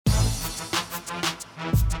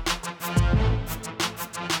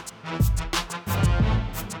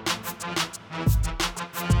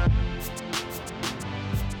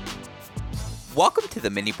to the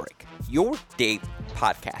Mini Break, your daily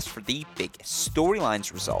podcast for the biggest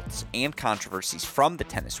storylines, results, and controversies from the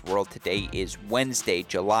tennis world. Today is Wednesday,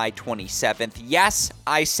 July 27th. Yes,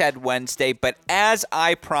 I said Wednesday, but as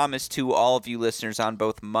I promised to all of you listeners on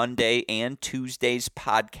both Monday and Tuesday's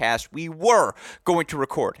podcast, we were going to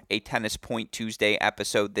record a Tennis Point Tuesday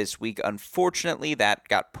episode this week. Unfortunately, that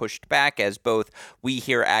got pushed back as both we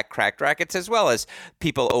here at Cracked Rackets as well as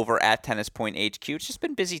people over at Tennis Point HQ. It's just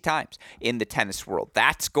been busy times in the tennis world.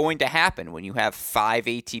 That's going to happen when you have 5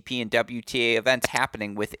 ATP and WTA events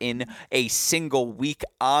happening within a single week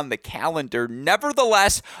on the calendar.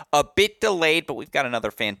 Nevertheless, a bit delayed, but we've got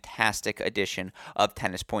another fantastic edition of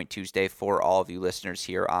Tennis Point Tuesday for all of you listeners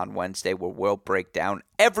here on Wednesday, where we'll break down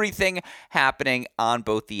everything happening on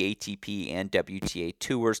both the ATP and WTA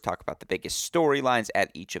tours, talk about the biggest storylines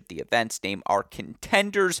at each of the events, name our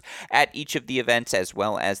contenders at each of the events, as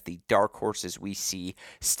well as the dark horses we see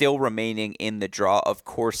still remaining in the draw. Of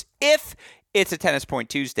course, if it's a Tennis Point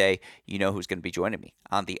Tuesday, you know who's going to be joining me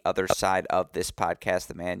on the other side of this podcast,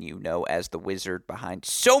 the man you know as the wizard behind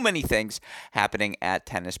so many things happening at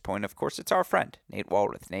Tennis Point. Of course, it's our friend, Nate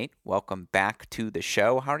Walroth. Nate, welcome back to the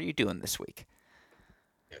show. How are you doing this week?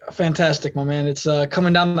 Fantastic, my man. It's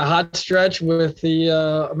coming down the hot stretch with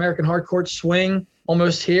the American hard court swing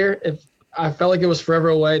almost here. I felt like it was forever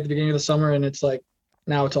away at the beginning of the summer, and it's like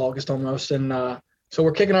now it's August almost. And so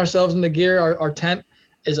we're kicking ourselves into gear. Our tent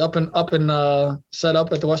is up and set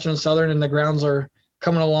up at the Western and Southern, and the grounds are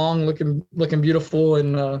coming along, looking beautiful.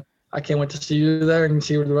 And I can't wait to see you there and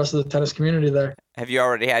see the rest of the tennis community there. Have you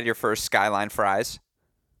already had your first Skyline fries?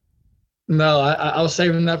 No, I was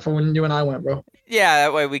saving that for when you and I went, bro. Yeah,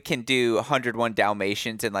 that way we can do 101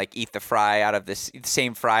 Dalmatians and like eat the fry out of this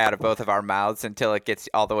same fry out of both of our mouths until it gets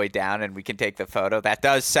all the way down and we can take the photo. That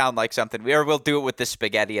does sound like something. We'll do it with the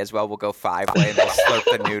spaghetti as well. We'll go 5-way and we'll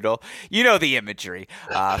slurp the noodle. You know the imagery,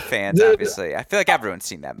 fans. Obviously, I feel like everyone's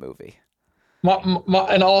seen that movie.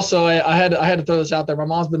 And also, I had to throw this out there. My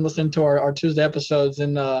mom's been listening to our Tuesday episodes,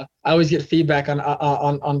 and I always get feedback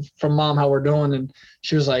on from Mom how we're doing, and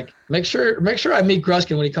she was like, "Make sure I meet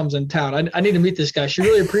Gruskin when he comes in town. I need to meet this guy." She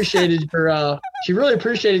really appreciated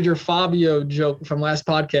your Fabio joke from last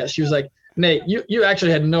podcast. She was like, "Nate, you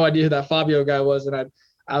actually had no idea who that Fabio guy was," and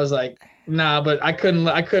I was like, "Nah," but I couldn't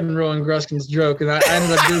ruin Gruskin's joke, and I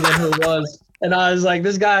ended up doing who it was. And I was like,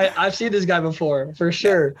 this guy, I've seen this guy before, for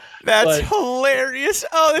sure. That's hilarious.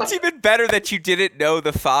 Oh, that's even better that you didn't know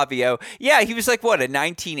the Fabio. Yeah, he was like, what, a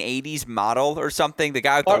 1980s model or something? The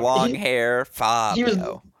guy with the long hair, Fabio. He was,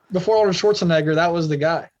 before Arnold Schwarzenegger, that was the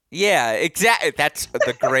guy. Yeah, exactly. That's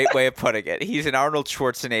the great way of putting it. He's an Arnold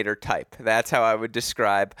Schwarzenegger type. That's how I would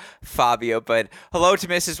describe Fabio. But hello to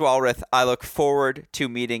Mrs. Walroth. I look forward to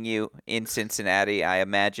meeting you in Cincinnati. I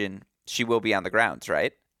imagine she will be on the grounds,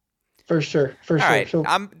 right? For sure. All right.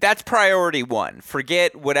 That's priority one.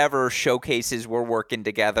 Forget whatever showcases we're working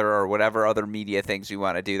together or whatever other media things we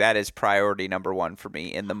want to do. That is priority number one for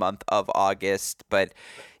me in the month of August. But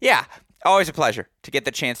yeah, always a pleasure to get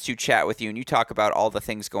the chance to chat with you and you talk about all the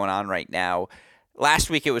things going on right now. Last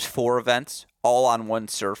week it was 4 events, all on one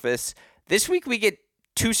surface. This week we get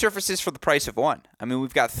 2 surfaces for the price of 1. I mean,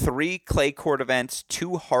 we've got 3 clay court events,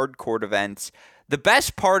 2 hard court events. The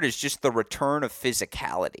best part is just the return of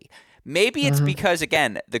physicality. Maybe it's because,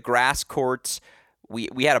 again, the grass courts,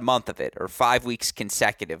 we had a month of it, or 5 weeks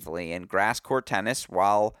consecutively, and grass court tennis,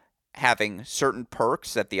 while having certain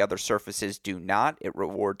perks that the other surfaces do not, it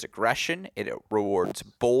rewards aggression, it rewards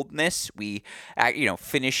boldness.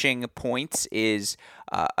 Finishing points is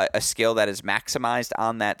a skill that is maximized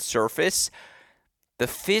on that surface. The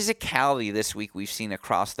physicality this week we've seen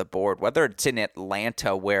across the board, whether it's in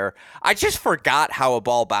Atlanta where I just forgot how a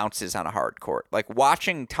ball bounces on a hard court. Like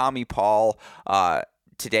watching Tommy Paul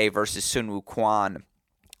today versus Sun Woo Kwon,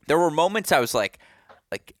 there were moments I was like,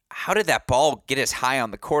 how did that ball get as high on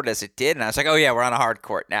the court as it did? And I was like, oh yeah, we're on a hard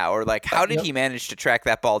court now. Or like, how did he manage to track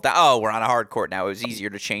that ball down? Oh, we're on a hard court now. It was easier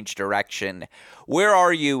to change direction. Where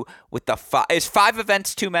are you with the is 5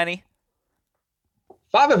 events too many?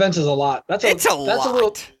 5 events is a lot. That's a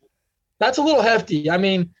little hefty. I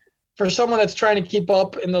mean, for someone that's trying to keep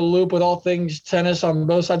up in the loop with all things tennis on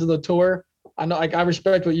both sides of the tour, I know I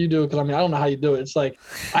respect what you do because I don't know how you do it. It's like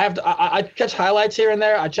I catch highlights here and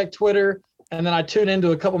there. I check Twitter and then I tune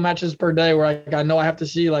into a couple matches per day where I know I have to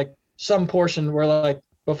see like some portion where like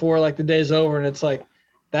before like the day's over, and it's like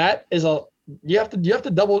that is you have to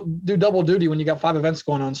do double duty when you got 5 events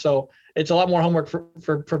going on. So it's a lot more homework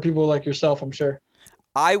for people like yourself, I'm sure.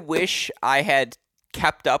 I wish I had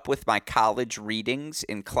kept up with my college readings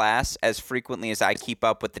in class as frequently as I keep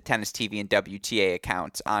up with the Tennis TV and WTA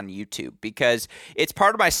accounts on YouTube, because it's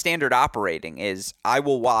part of my standard operating is I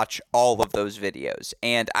will watch all of those videos.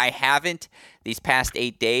 And I haven't these past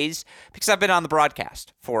 8 days because I've been on the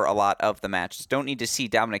broadcast for a lot of the matches. Don't need to see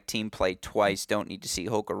Dominic Thiem play twice. Don't need to see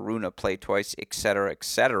Holger Rune play twice, et cetera, et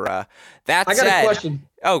cetera. That I got said, a question.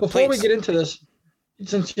 Oh, before please. we get into this,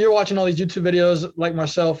 since you're watching all these YouTube videos like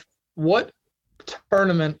myself, what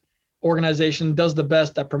tournament organization does the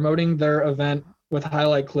best at promoting their event with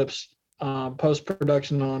highlight clips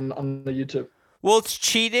post-production on the YouTube? Well, it's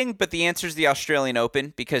cheating, but the answer is the Australian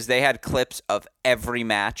Open, because they had clips of every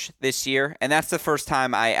match this year, and that's the first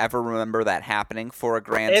time I ever remember that happening for a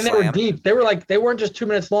Grand Slam. And they were deep. They weren't just 2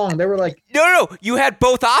 minutes long. They were like no. You had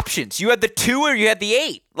both options. You had the 2 or you had the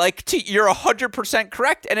 8. Like you're 100%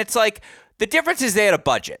 correct, and it's like the difference is they had a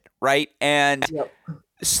budget, right? And yep.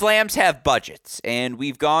 Slams have budgets, and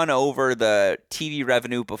we've gone over the TV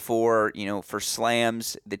revenue before. For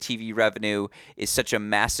slams, the TV revenue is such a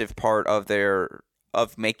massive part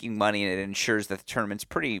of making money, and it ensures that the tournament's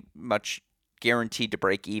pretty much guaranteed to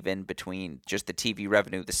break even between just the TV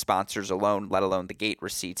revenue, the sponsors alone, let alone the gate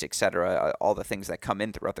receipts, etc., all the things that come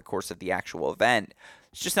in throughout the course of the actual event.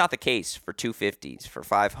 It's just not the case for 250s, for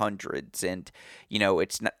 500s, and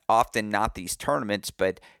it's often not these tournaments,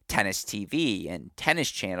 but Tennis TV and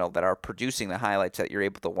Tennis Channel that are producing the highlights that you're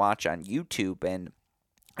able to watch on YouTube. And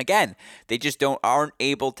again, they just aren't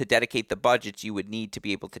able to dedicate the budgets you would need to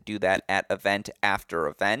be able to do that at event after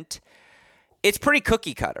event. It's pretty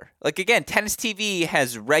cookie cutter. Like, again, Tennis TV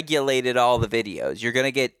has regulated all the videos. You're going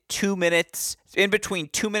to get 2 minutes, in between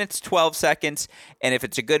 2 minutes, 12 seconds, and if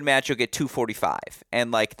it's a good match, you'll get 2:45.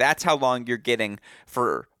 And, that's how long you're getting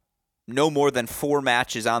for no more than 4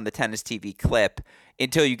 matches on the Tennis TV clip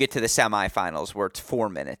until you get to the semifinals where it's 4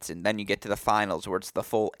 minutes, and then you get to the finals where it's the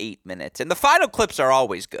full 8 minutes. And the final clips are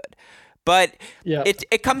always good. But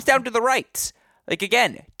it comes down to the rights. Like,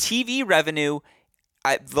 again, TV revenue,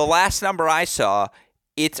 the last number I saw,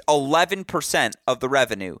 it's 11% of the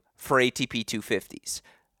revenue for ATP 250s.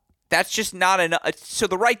 That's just not enough. So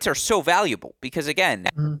the rights are so valuable because, again,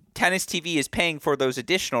 Tennis TV is paying for those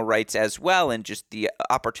additional rights as well, and just the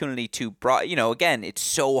opportunity to, again, it's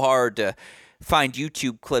so hard to find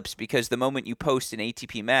YouTube clips because the moment you post an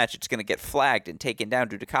ATP match, it's going to get flagged and taken down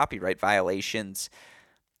due to copyright violations.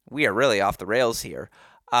 We are really off the rails here.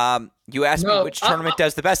 You asked me which tournament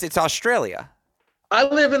does the best. It's Australia. I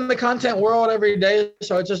live in the content world every day,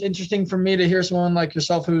 so it's just interesting for me to hear someone like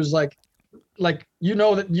yourself who's like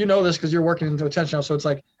this because you're working into attention now. So it's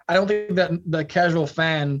like I don't think that the casual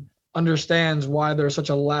fan understands why there's such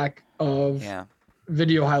a lack of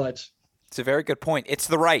video highlights. It's a very good point. It's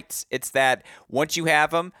the rights. It's that once you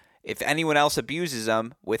have them, if anyone else abuses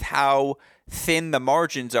them, with how thin the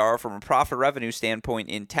margins are from a profit revenue standpoint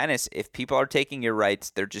in tennis, if people are taking your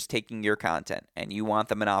rights, they're just taking your content, and you want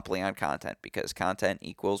the monopoly on content because content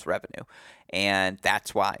equals revenue. And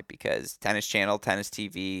that's why, because Tennis Channel, Tennis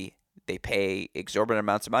TV, they pay exorbitant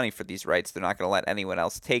amounts of money for these rights. They're not going to let anyone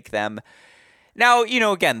else take them. Now,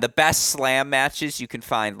 again, the best slam matches you can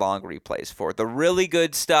find long replays for. The really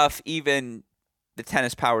good stuff, even the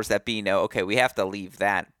tennis powers that be know, okay, we have to leave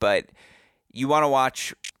that. But you want to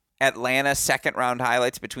watch Atlanta second round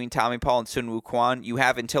highlights between Tommy Paul and Sun Woo Kwon, you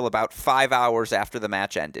have until about 5 hours after the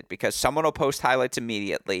match ended, because someone will post highlights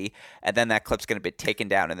immediately, and then that clip's going to be taken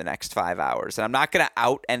down in the next 5 hours. And I'm not going to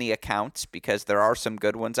out any accounts because there are some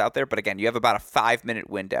good ones out there. But again, you have about a 5-hour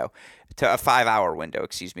window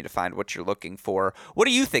to find what you're looking for. What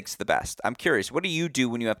do you think's the best? I'm curious. What do you do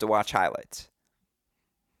when you have to watch highlights?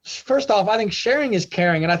 First off, I think sharing is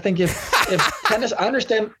caring, and I think if tennis, I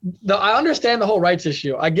understand the whole rights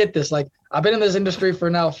issue. I get this. Like, I've been in this industry for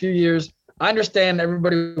now a few years. I understand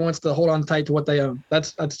everybody wants to hold on tight to what they own.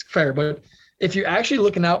 That's fair. But if you're actually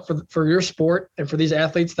looking out for your sport and for these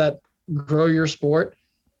athletes that grow your sport,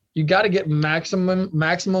 you got to get maximum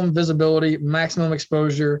visibility, maximum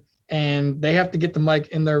exposure, and they have to get the mic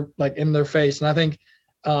in their face. And I think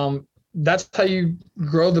that's how you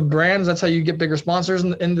grow the brands. That's how you get bigger sponsors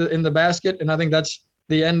in the basket. And I think that's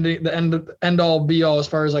the end all be all as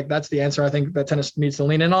far as that's the answer I think that tennis needs to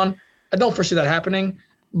lean in on. I don't foresee that happening,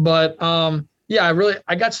 but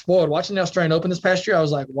I got spoiled watching the Australian Open this past year. I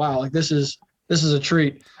was like, wow, this is a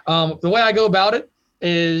treat. The way I go about it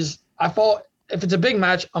is if it's a big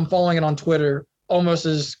match, I'm following it on Twitter almost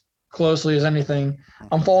as closely as anything.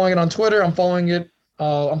 I'm following it on Twitter. I'm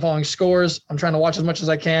following scores. I'm trying to watch as much as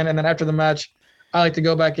I can. And then after the match, I like to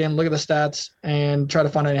go back in, look at the stats, and try to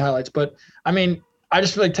find any highlights. But, I mean, I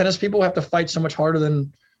just feel like tennis people have to fight so much harder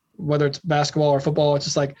than whether it's basketball or football. It's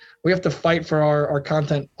just like we have to fight for our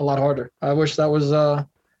content a lot harder. I wish that was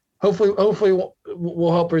hopefully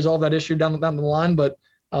we'll help resolve that issue down the line. But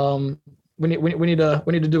we need to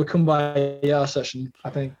do a kumbaya session, I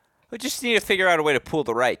think. We just need to figure out a way to pool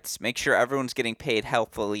the rights. Make sure everyone's getting paid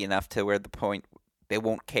healthfully enough to where the point they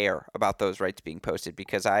won't care about those rights being posted,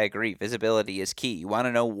 because I agree, visibility is key. You want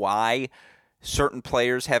to know why certain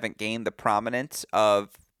players haven't gained the prominence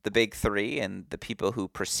of the big three and the people who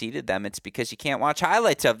preceded them? It's because you can't watch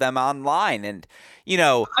highlights of them online. And,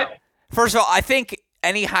 first of all, I think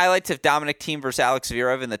any highlights of Dominic Thiem versus Alex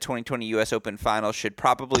Zverev in the 2020 U.S. Open final should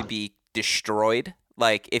probably be destroyed.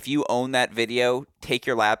 Like, if you own that video, take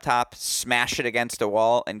your laptop, smash it against a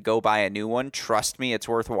wall, and go buy a new one. Trust me, it's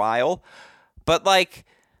worthwhile. But,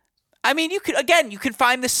 you can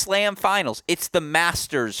find the Slam finals. It's the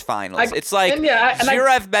Masters finals. It's like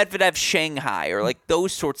Zverev, Medvedev, Shanghai, or like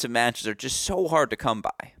those sorts of matches are just so hard to come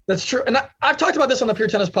by. That's true. And I've talked about this on the Pure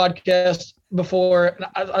Tennis podcast before. And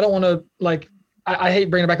I don't want to, I hate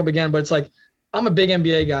bringing it back up again, but it's like I'm a big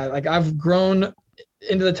NBA guy. Like, I've grown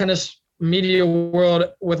into the tennis media world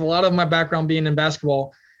with a lot of my background being in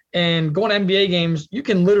basketball. And going to NBA games, you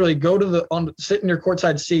can literally go to sit in your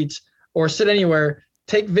courtside seats or sit anywhere,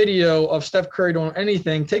 take video of Steph Curry doing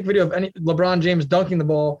anything, take video of any LeBron James dunking the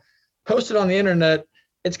ball, post it on the internet.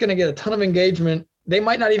 It's going to get a ton of engagement. They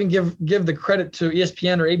might not even give the credit to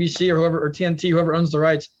ESPN or ABC or whoever, or TNT, whoever owns the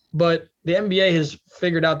rights. But the NBA has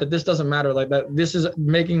figured out that this doesn't matter. Like, that this is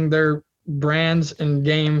making their brands and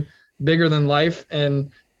game bigger than life,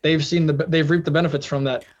 and they've reaped the benefits from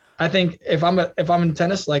that. I think if I'm in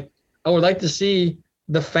tennis, I would like to see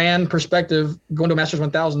the fan perspective going to Masters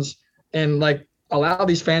 1000s and allow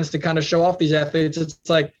these fans to kind of show off these athletes. It's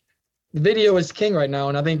like video is king right now,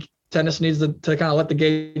 and I think tennis needs to kind of let the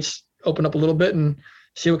gates open up a little bit and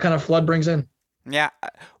see what kind of flood brings in. Yeah.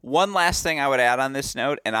 One last thing I would add on this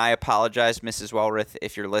note, and I apologize, Mrs. Walroth,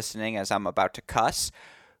 if you're listening, as I'm about to cuss.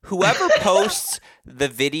 Whoever posts the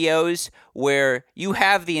videos where you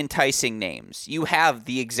have the enticing names, you have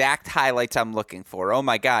the exact highlights I'm looking for. Oh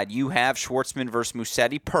my God, you have Schwartzman versus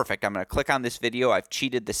Musetti. Perfect. I'm going to click on this video. I've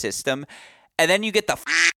cheated the system. And then you get the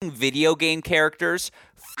video game characters.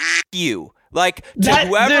 You.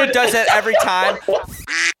 Whoever does that every time,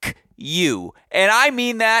 you. And I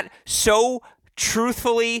mean that so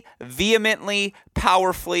truthfully, vehemently,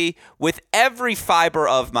 powerfully, with every fiber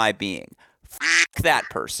of my being. That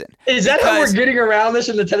person. Is that how we're getting around this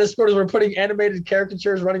in the tennis sport? Is we're putting animated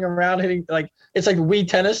caricatures running around hitting, it's like Wii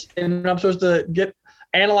tennis, and I'm supposed to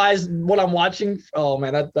analyze what I'm watching? Oh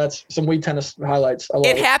man, that's some Wii tennis highlights.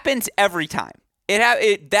 It happens every time.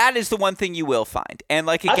 That is the one thing you will find. And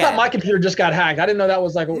again, I thought my computer just got hacked. I didn't know that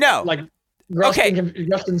was no.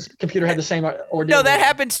 Justin's computer had the same ordeal. No, that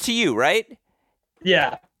happens to you, right?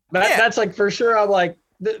 Yeah. That's for sure. I'm like,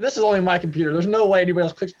 this is only my computer. There's no way anybody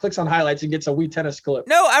else clicks on highlights and gets a Wii tennis clip.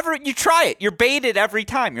 No, you try it. You're baited every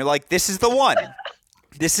time. You're like, this is the one.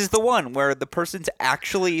 This is the one where the person's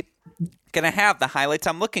actually going to have the highlights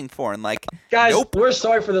I'm looking for. And guys, nope. We're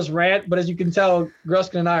sorry for this rant, but as you can tell,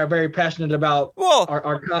 Gruskin and I are very passionate about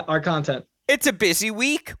our content. It's a busy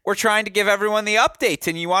week. We're trying to give everyone the updates,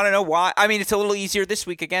 and you want to know why. I mean, it's a little easier this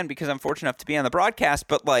week again because I'm fortunate enough to be on the broadcast,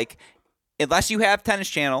 but unless you have Tennis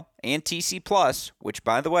Channel and TC Plus, which,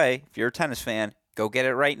 by the way, if you're a tennis fan, go get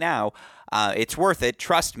it right now. It's worth it.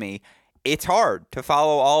 Trust me. It's hard to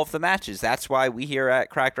follow all of the matches. That's why we here at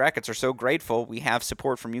Cracked Rackets are so grateful we have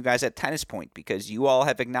support from you guys at Tennis Point, because you all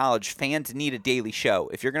have acknowledged fans need a daily show.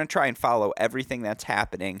 If you're going to try and follow everything that's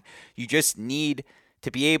happening, you just need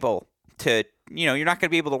to be able to, you're not going to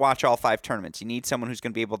be able to watch all 5 tournaments. You need someone who's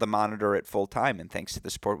going to be able to monitor it full time. And thanks to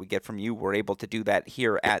the support we get from you, we're able to do that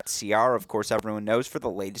here at CR. Of course, everyone knows for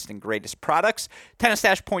the latest and greatest products,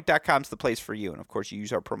 tennis-point.com is the place for you. And of course, you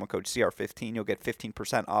use our promo code CR15. You'll get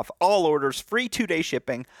 15% off all orders, free 2-day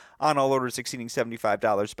shipping on all orders exceeding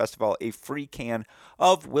 $75. Best of all, a free can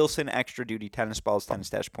of Wilson Extra Duty tennis balls,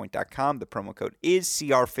 tennis-point.com. The promo code is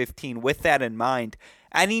CR15. With that in mind,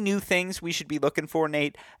 any new things we should be looking for,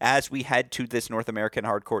 Nate, as we head to this North American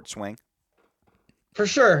hardcourt swing? For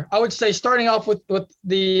sure. I would say starting off with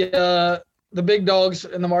the big dogs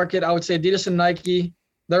in the market, I would say Adidas and Nike,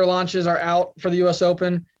 their launches are out for the U.S.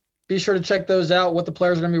 Open. Be sure to check those out. What the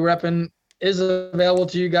players are going to be repping is available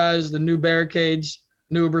to you guys, the new Barricades,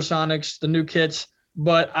 new Ubersonics, the new kits.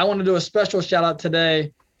 But I want to do a special shout out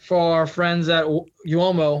today for our friends at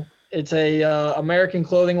Uomo. It's a American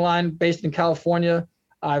clothing line based in California.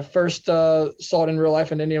 I first saw it in real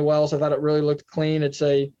life in Indian Wells. I thought it really looked clean. It's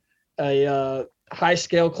a high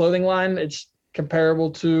scale clothing line. It's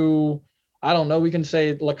comparable to, I don't know, we can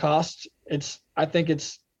say Lacoste. I think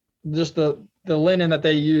it's just the linen that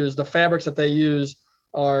they use, the fabrics that they use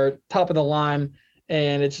are top of the line.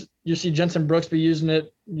 And you see Jensen Brooksby using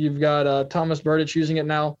it. You've got Thomas Burditch using it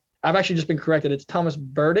now. I've actually just been corrected. It's Thomas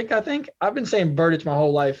Burdick, I think. I've been saying Burditch my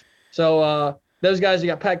whole life. So those guys, you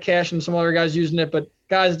got Pat Cash and some other guys using it. But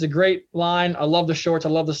guys, it's a great line. I love the shorts. I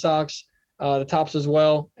love the socks, the tops as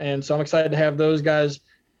well. And so I'm excited to have those guys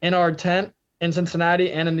in our tent in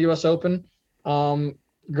Cincinnati and in the U.S. Open.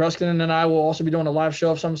 Gruskin and I will also be doing a live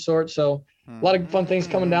show of some sort. So a lot of fun things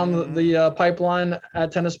coming down the pipeline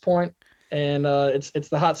at Tennis Point. And it's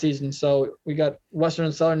the hot season. So we got Western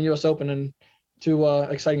and Southern U.S. Open and two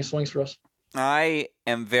exciting swings for us. I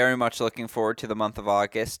am very much looking forward to the month of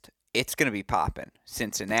August. It's going to be popping.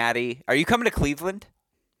 Cincinnati. Are you coming to Cleveland?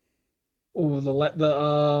 Oh,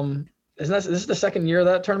 this is the second year of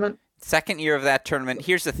that tournament? Second year of that tournament.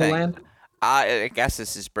 Here's the thing. I guess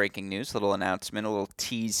this is breaking news, little announcement, a little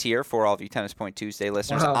tease here for all of you Tennis Point Tuesday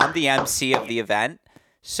listeners. Wow. I'm the MC of the event,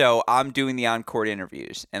 so I'm doing the on-court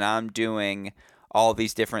interviews, and I'm doing all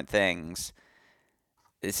these different things.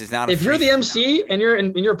 This is not if you're the MC and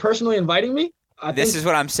you're personally inviting me, this is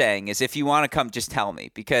what I'm saying, is if you want to come, just tell me,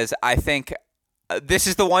 because I think this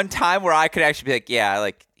is the one time where I could actually be like, yeah,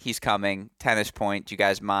 like, he's coming, Tennis Point, do you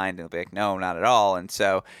guys mind? And they'll be like, no, not at all. And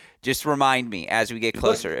so just remind me as we get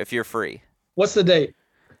closer if you're free. What's the date?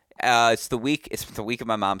 It's the week of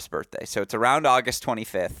my mom's birthday. So it's around August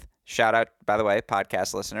 25th. Shout out, by the way,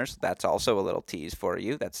 podcast listeners. That's also a little tease for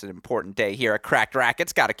you. That's an important day here at Cracked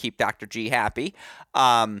Rackets. Got to keep Dr. G happy.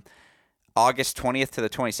 August 20th to the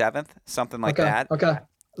 27th, something like that. Okay.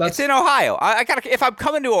 It's in Ohio. I gotta. If I'm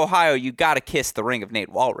coming to Ohio, you got to kiss the ring of Nate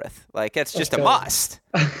Walroth. Like, it's just a must.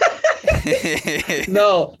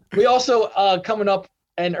 No, we also coming up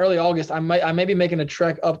in early August. I may be making a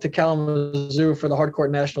trek up to Kalamazoo for the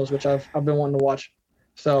Hardcourt Nationals, which I've been wanting to watch.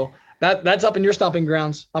 So that's up in your stomping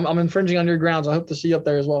grounds. I'm infringing on your grounds. I hope to see you up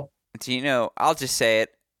there as well. Do you know? I'll just say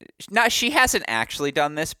it. Now, she hasn't actually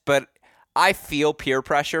done this, but I feel peer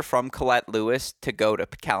pressure from Colette Lewis to go to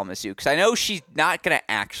Kalamazoo because I know she's not going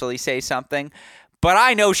to actually say something, but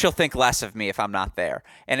I know she'll think less of me if I'm not there.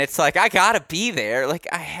 And it's like, I got to be there. Like,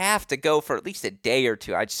 I have to go for at least a day or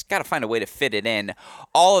two. I just got to find a way to fit it in.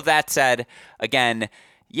 All of that said, again,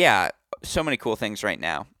 yeah, so many cool things right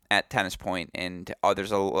now at Tennis Point, and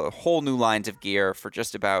there's a whole new lines of gear for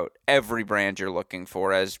just about every brand you're looking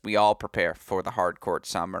for as we all prepare for the hard court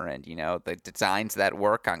summer. And, you know, the designs that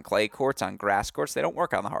work on clay courts, on grass courts, they don't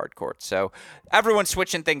work on the hard courts. So everyone's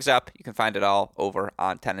switching things up. You can find it all over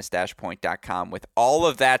on tennis-point.com. With all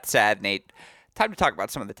of that said, Nate, time to talk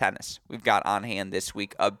about some of the tennis we've got on hand this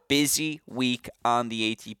week. A busy week on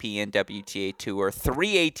the ATP and WTA Tour.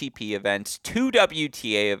 3 ATP events, 2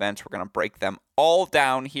 WTA events. We're going to break them all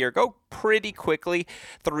down here. Go pretty quickly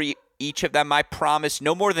through each of them. I promise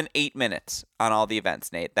no more than 8 minutes on all the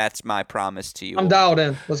events, Nate. That's my promise to you. I'm dialed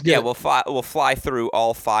in. Let's get it. We'll fly through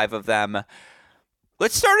all 5 of them.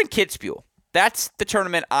 Let's start in Kitzbühel. That's the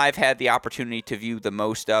tournament I've had the opportunity to view the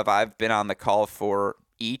most of. I've been on the call for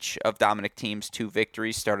each of Dominic Thiem's 2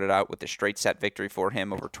 victories. Started out with a straight set victory for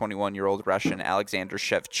him over 21-year-old Russian Alexander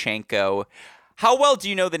Shevchenko. How well do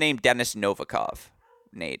you know the name Denis Novikov,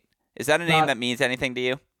 Nate? Is that a name that means anything to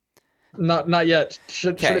you? Not yet.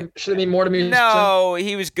 Should it mean more to me? No,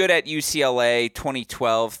 he was good at UCLA,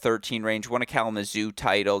 2012, 13 range, won a Kalamazoo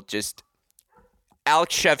title. Just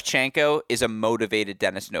Alex Shevchenko is a motivated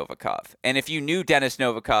Denis Novikov. And if you knew Denis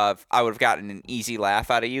Novikov, I would have gotten an easy laugh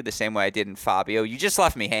out of you the same way I did in Fabio. You just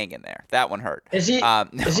left me hanging there. That one hurt. Is he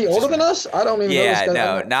older than us? I don't even know. Yeah,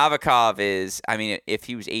 no. Novikov is, I mean, if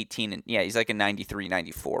he was 18, he's like a 93,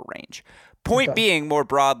 94 range. Point being, more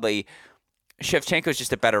broadly, Shevchenko is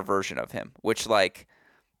just a better version of him, which, like,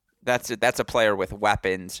 that's a player with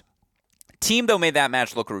weapons. Thiem, though, made that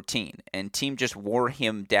match look routine, and Thiem just wore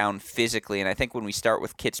him down physically. And I think when we start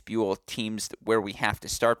with Kitzbühel, Thiem's where we have to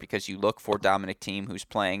start because you look for Dominic Thiem, who's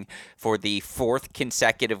playing for the 4th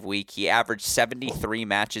consecutive week. He averaged 73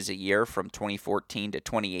 matches a year from 2014 to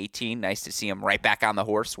 2018. Nice to see him right back on the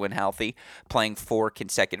horse when healthy, playing 4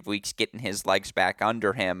 consecutive weeks, getting his legs back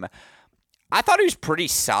under him. I thought he was pretty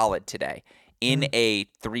solid today in a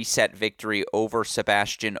 3-set victory over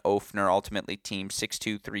Sebastian Ofner. Ultimately, Thiem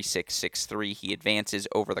 6-2, 3-6, 6-3. He advances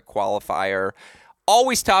over the qualifier.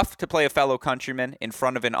 Always tough to play a fellow countryman in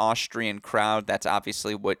front of an Austrian crowd. That's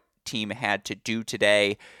obviously what Thiem had to do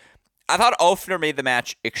today. I thought Ofner made the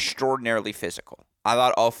match extraordinarily physical. I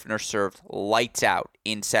thought Ofner served lights out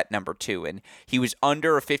in set number 2, and he was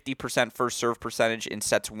under a 50% first serve percentage in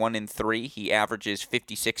sets 1 and 3. He averages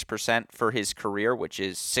 56% for his career, which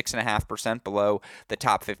is 6.5% below the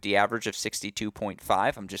top 50 average of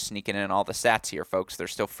 62.5. I'm just sneaking in all the stats here, folks. They're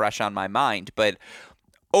still fresh on my mind, but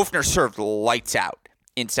Ofner served lights out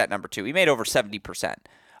in set number 2. He made over 70%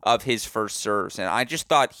 of his first serves, and I just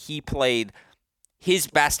thought he played his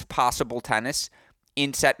best possible tennis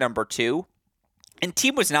in set number 2. And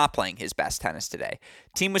Team was not playing his best tennis today.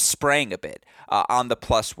 Team was spraying a bit on the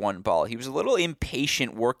 +1 ball. He was a little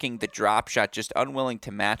impatient working the drop shot, just unwilling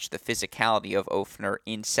to match the physicality of Ofner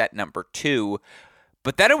in set number 2.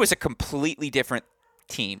 But then it was a completely different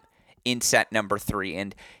Team in set number 3.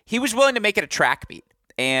 And he was willing to make it a track meet.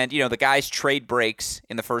 And, the guys trade breaks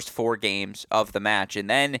in the first 4 games of the match. And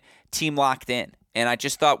then Team locked in. And I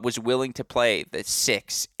just thought was willing to play the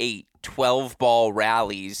 6, 8, 12-ball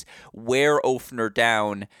rallies, wear Ofner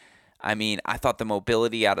down. I mean, I thought the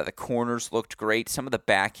mobility out of the corners looked great. Some of the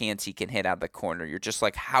backhands he can hit out of the corner. You're just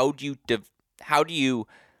like, how do you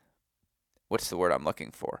what's the word I'm looking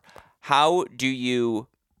for? How do you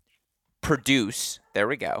produce, there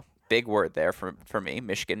we go, big word there for me,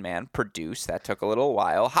 Michigan man, produce. That took a little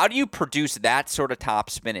while. How do you produce that sort of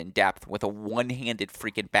topspin in depth with a one-handed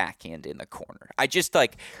freaking backhand in the corner? I just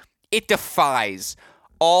it defies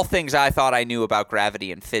all things I thought I knew about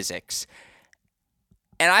gravity and physics.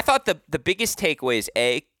 And I thought the biggest takeaway is,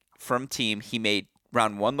 from Team, he made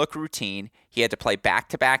round 1 look routine. He had to play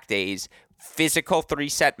back-to-back days, physical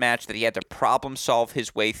 3-set match that he had to problem solve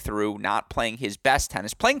his way through, not playing his best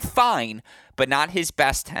tennis, playing fine, but not his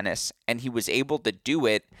best tennis, and he was able to do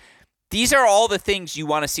it. These are all the things you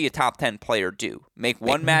want to see a top 10 player do. Make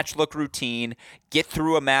one match look routine, get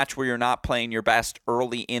through a match where you're not playing your best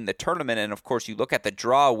early in the tournament, and of course you look at the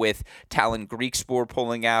draw with Talon Griekspoor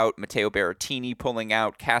pulling out, Matteo Berrettini pulling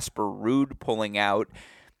out, Casper Ruud pulling out.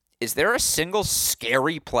 Is there a single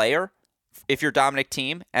scary player if you're Dominic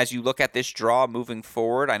Thiem as you look at this draw moving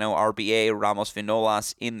forward? I know RBA, Ramos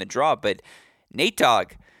Vinolas in the draw, but Nate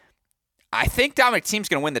Dogg, I think Dominic Thiem's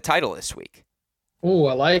going to win the title this week. Oh,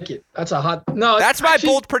 I like it. That's a hot. No, that's my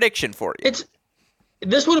bold prediction for you.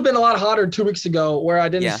 This would have been a lot hotter 2 weeks ago, where I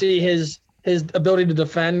didn't see his ability to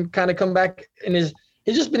defend kind of come back, and he's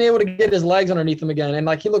just been able to get his legs underneath him again,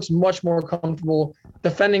 and he looks much more comfortable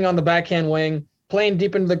defending on the backhand wing, playing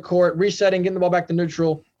deep into the court, resetting, getting the ball back to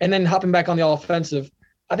neutral, and then hopping back on the offensive.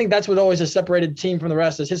 I think that's what always has separated Thiem from the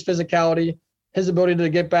rest, is his physicality, his ability to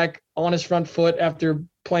get back on his front foot after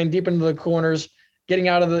playing deep into the corners, getting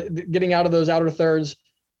out of those outer thirds.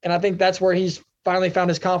 And I think that's where he's finally found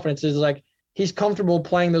his confidence, is he's comfortable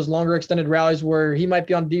playing those longer extended rallies where he might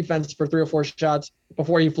be on defense for 3 or 4 shots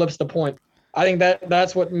before he flips the point. I think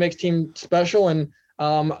that's what makes Thiem special. And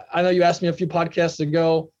I know you asked me a few podcasts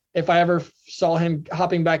ago if I ever saw him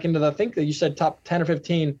hopping back into I think that you said top 10 or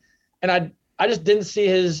 15. And I just didn't see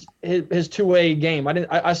his two-way game.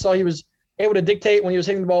 I saw he was able to dictate when he was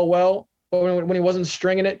hitting the ball well, but when he wasn't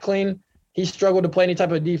stringing it clean, he struggled to play any type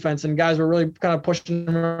of defense, and guys were really kind of pushing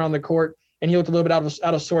him around the court, and he looked a little bit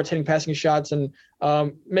out of sorts, hitting passing shots and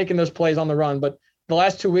making those plays on the run. But the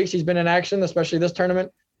last 2 weeks he's been in action, especially this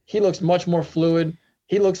tournament, he looks much more fluid.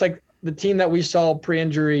 He looks like the team that we saw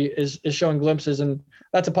pre-injury is showing glimpses, and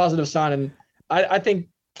that's a positive sign. And I think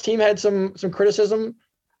Thiem had some criticism.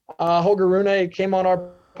 Holger Rune came on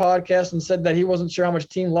our podcast and said that he wasn't sure how much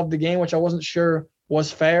Thiem loved the game, which I wasn't sure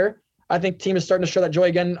was fair. I think Thiem is starting to show that joy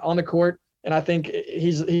again on the court, and I think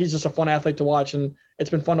he's just a fun athlete to watch, and it's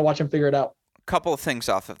been fun to watch him figure it out. A couple of things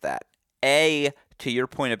off of that. To your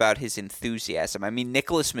point about his enthusiasm, I mean,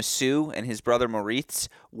 Nicolas Massou and his brother Moritz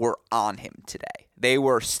were on him today. They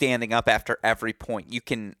were standing up after every point. You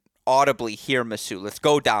can audibly hear Massou. Let's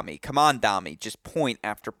go, Dami. Come on, Dami. Just point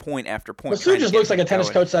after point after point. Massou just looks like a tennis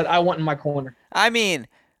coach that I want in my corner. I mean,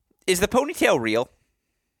 is the ponytail real?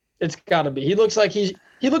 It's got to be. He looks like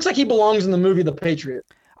he belongs in the movie The Patriot.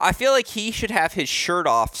 I feel like he should have his shirt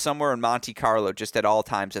off somewhere in Monte Carlo just at all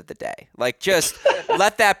times of the day. Just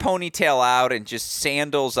let that ponytail out and just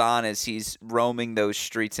sandals on as he's roaming those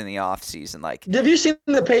streets in the off season. Have you seen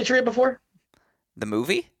The Patriot before? The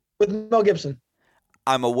movie? With Mel Gibson.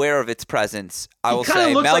 I'm aware of its presence. I will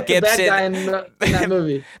say looks Mel like Gibson. The bad guy in that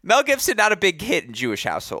movie. Mel Gibson, not a big hit in Jewish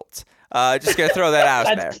households. Just gonna throw that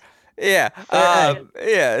out there. Yeah.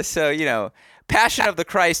 Yeah. So Passion of the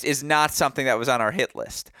Christ is not something that was on our hit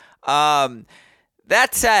list. That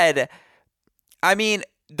said, I mean,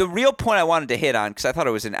 the real point I wanted to hit on, because I thought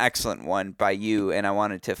it was an excellent one by you, and I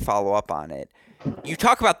wanted to follow up on it. You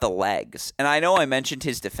talk about the legs, and I know I mentioned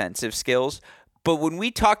his defensive skills, But when we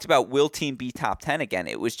talked about will team be top 10 again,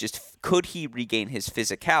 it was just could he regain his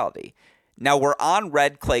physicality? Now we're on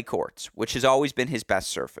red clay courts, which has always been his best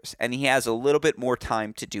surface, and he has a little bit more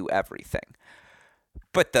time to do everything.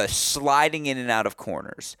 But the sliding in and out of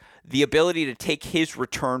corners, the ability to take his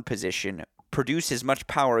return position, produce as much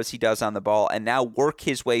power as he does on the ball, and now work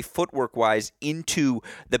his way footwork-wise into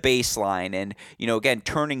the baseline and, again,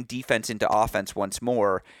 turning defense into offense once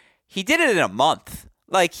more. He did it in a month.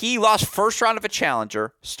 Like, he lost first round of a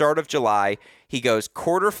challenger, start of July. He goes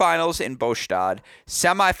quarterfinals in Bostad,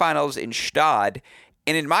 semifinals in Stad,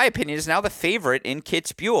 and in my opinion is now the favorite in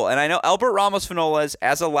Kitzbühel. And I know Albert Ramos Vinolas,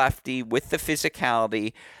 as a lefty with the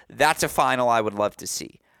physicality, that's a final I would love to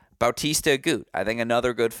see. Bautista Agut, I think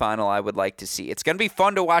another good final I would like to see. It's going to be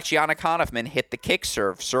fun to watch Yannick Hanfmann hit the kick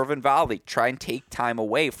serve and volley, try and take time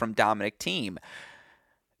away from Dominic Thiem.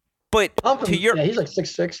 But to your, he's like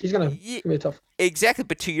 6'6". He's gonna be tough. Exactly,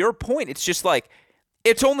 but to your point, it's just like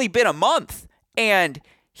it's only been a month, and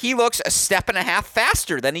he looks a step and a half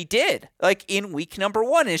faster than he did like in week number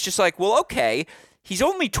 1. And it's just like, well, okay, he's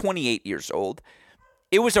only 28 years old.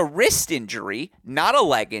 It was a wrist injury, not a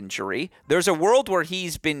leg injury. There's a world where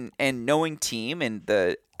he's been, and knowing Thiem and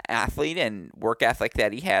the athlete and work ethic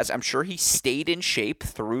that he has, I'm sure he stayed in shape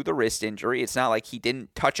through the wrist injury. It's not like he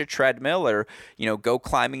didn't touch a treadmill or, go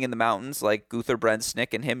climbing in the mountains like Gunther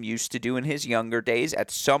Brensnick and him used to do in his younger days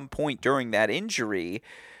at some point during that injury.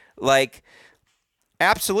 Like,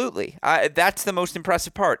 absolutely. That's the most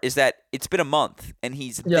impressive part, is that it's been a month and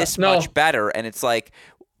he's much better. And it's like,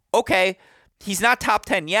 okay, he's not top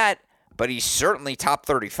 10 yet, but he's certainly top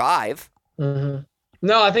 35. Mm-hmm.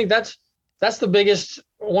 No, I think that's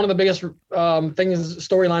one of the biggest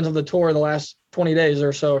storylines of the tour the last 20 days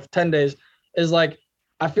or so, 10 days, is like,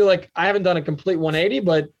 I feel like I haven't done a complete 180,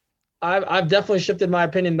 but I've definitely shifted my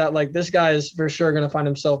opinion that like this guy is for sure going to find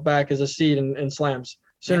himself back as a seed in slams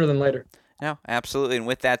sooner than later. No, absolutely. And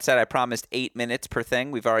with that said, I promised 8 minutes per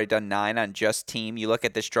thing. We've already done 9 on just Thiem. You look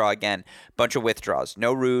at this draw again, bunch of withdraws.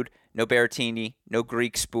 No Ruud, no Berrettini, no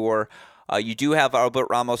Greek Spoor. You do have Albert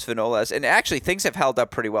Ramos Vinolas, and actually things have held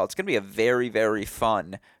up pretty well. It's going to be a very, very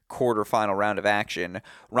fun quarterfinal round of action.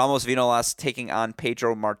 Ramos Vinolas taking on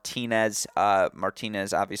Pedro Martinez.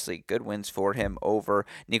 Martinez, obviously, good wins for him over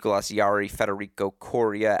Nicolas Yari, Federico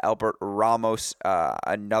Coria, Albert Ramos,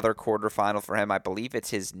 another quarterfinal for him. I believe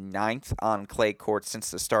it's his 9th on clay court since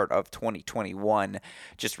the start of 2021.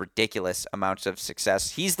 Just ridiculous amounts of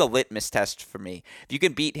success. He's the litmus test for me. If you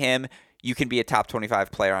can beat him, you can be a top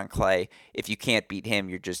 25 player on clay. If you can't beat him,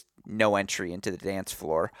 you're just no entry into the dance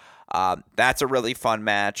floor. That's a really fun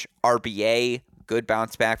match. RBA, good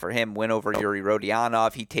bounce back for him. Win over Yuri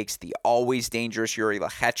Rodionov. He takes the always dangerous Yuri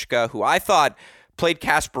Lechechka, who I thought played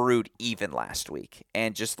Casper Ruud even last week.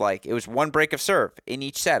 And just like, it was one break of serve in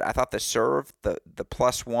each set. I thought the serve, the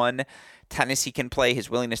 +1 tennis he can play,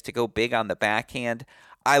 his willingness to go big on the backhand.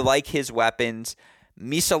 I like his weapons.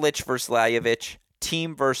 Misalic versus Lajovic.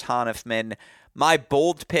 Thiem versus Hanfmann. My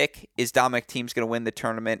bold pick is Dominic Thiem's going to win the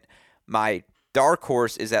tournament. My dark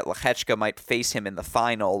horse is that Lechechka might face him in the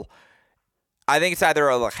final. I think it's either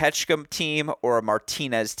a Lechechka team or a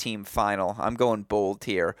Martinez team final. I'm going bold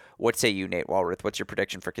here. What say you, Nate Walroth? What's your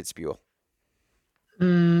prediction for Kitzbühel?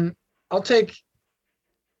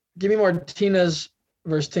 Give me Martinez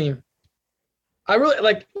versus Thiem. I really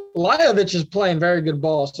like Lajovic is playing very good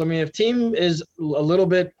ball. So, I mean, if Thiem is a little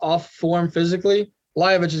bit off form physically,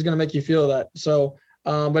 Lajovic is going to make you feel that. So,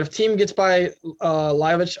 but if Thiem gets by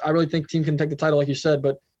Lajovic, I really think Thiem can take the title, like you said.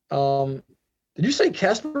 But did you say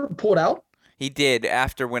Casper pulled out? He did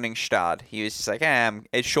after winning Stad. He was just like,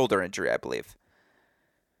 it's shoulder injury, I believe.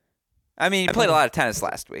 I mean, he played a lot of tennis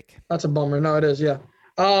last week. That's a bummer. No, it is, yeah.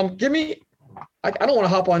 Give me. I don't want to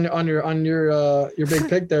hop on your big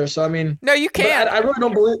pick there. So I mean, no, you can't. I really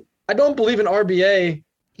don't believe. I don't believe in RBA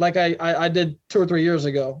like I did 2 or 3 years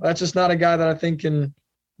ago. That's just not a guy that I think can.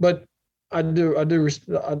 But I do love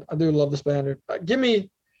the Spaniard. Give me.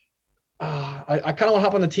 I kind of want to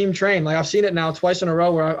hop on the Thiem train. Like I've seen it now twice in a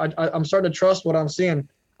row where I'm starting to trust what I'm seeing.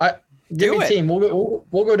 Give me Thiem.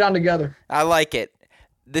 We'll go down together. I like it.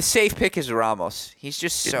 The safe pick is Ramos. He's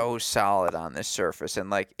just so solid on this surface. And,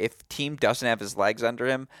 like, if Thiem doesn't have his legs under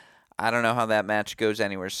him, I don't know how that match goes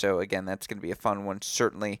anywhere. So, again, that's going to be a fun one,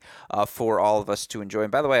 certainly, for all of us to enjoy.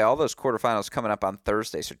 And, by the way, all those quarterfinals coming up on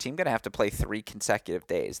Thursday. So, Thiem going to have to play 3 consecutive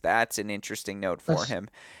days. That's an interesting note for him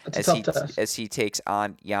as he takes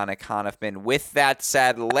on Yannick Hanfmann. With that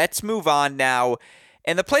said, let's move on now.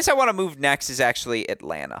 And the place I want to move next is actually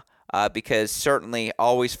Atlanta. Because certainly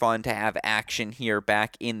always fun to have action here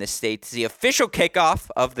back in the States. The official kickoff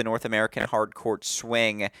of the North American Hard Court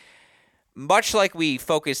Swing. much like we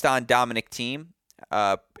focused on Dominic Thiem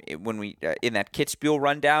when we in that Kitzbühel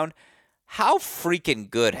rundown, how freaking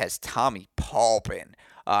good has Tommy Paul been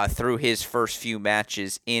through his first few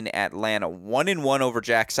matches in Atlanta? 1-1 over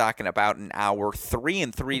Jack Sock in about an hour.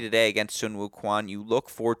 3-3 today against Sun Woo Kwon. You look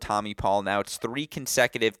for Tommy Paul now. It's 3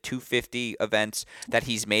 consecutive 250 events that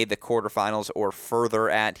he's made the quarterfinals or further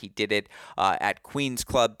at. He did it at Queens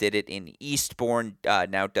Club, did it in Eastbourne,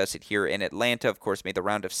 now does it here in Atlanta. Of course, made the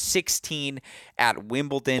round of 16 at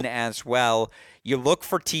Wimbledon as well. You look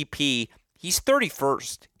for TP. He's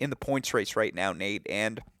 31st in the points race right now, Nate,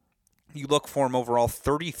 and you look for him overall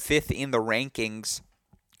 35th in the rankings.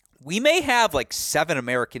 We may have like 7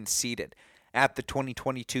 Americans seeded at the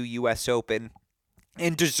 2022 U.S. Open,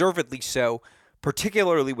 and deservedly so,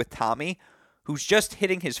 particularly with Tommy, who's just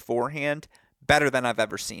hitting his forehand better than I've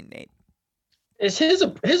ever seen, Nate. Is his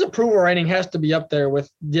approval rating has to be up there with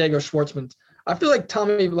Diego Schwartzman's. I feel like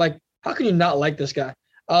Tommy, like, how can you not like this guy?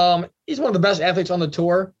 He's one of the best athletes on the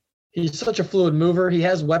tour. He's such a fluid mover. He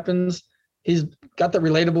has weapons. He's got the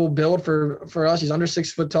relatable build for us. He's under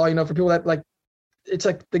 6 foot tall. You know, for people that like, it's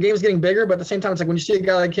like the game's getting bigger, but at the same time, it's like when you see a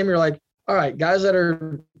guy like him, you're like, all right, guys that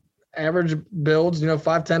are average builds,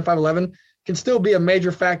 5'10", 5'11", can still be a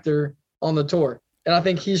major factor on the tour. And I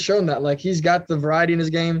think he's shown that. Like, he's got the variety in his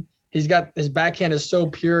game. He's got his backhand is so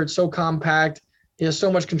pure, it's so compact. He has so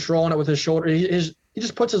much control on it with his shoulder. He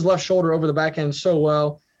just puts his left shoulder over the backhand so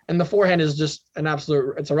well. And the forehand is just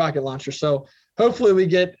it's a rocket launcher. So hopefully we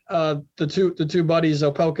get the two buddies,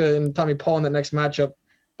 Opelka and Tommy Paul, in the next matchup.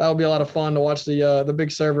 That'll be a lot of fun to watch the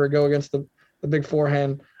big server go against the big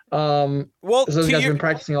forehand. Well, those guys have been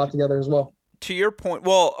practicing a lot together as well. To your point,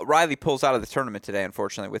 Riley pulls out of the tournament today,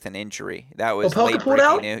 unfortunately, with an injury. That was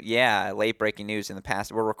late breaking news in the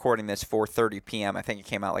past. We're recording this 4:30 p.m. I think it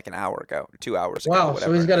came out like an hour ago, 2 hours ago. Wow,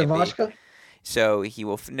 so he's got Ivashka? So he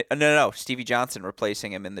will no. Stevie Johnson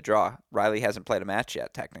replacing him in the draw. Riley hasn't played a match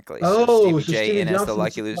yet, technically. So Stevie J in as the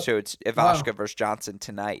lucky loser. So it's Ivashka versus Johnson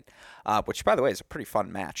tonight, which, by the way, is a pretty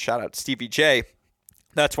fun match. Shout out to Stevie J.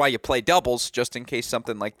 That's why you play doubles, just in case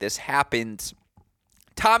something like this happens.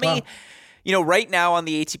 Tommy, right now on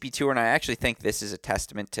the ATP Tour, and I actually think this is a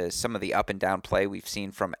testament to some of the up and down play we've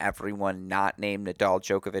seen from everyone not named Nadal,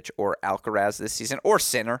 Djokovic, or Alcaraz this season, or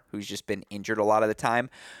Sinner, who's just been injured a lot of the time.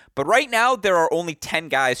 But right now, there are only 10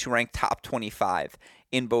 guys who rank top 25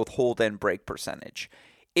 in both hold and break percentage.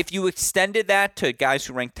 If you extended that to guys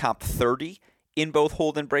who rank top 30 in both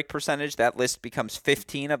hold and break percentage, that list becomes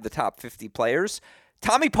 15 of the top 50 players.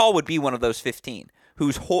 Tommy Paul would be one of those 15.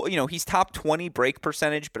 He's top 20 break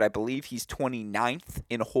percentage, but I believe he's 29th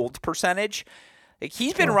in hold percentage. Like,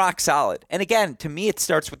 he's been rock solid. And again, to me, it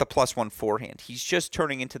starts with the +1 forehand. He's just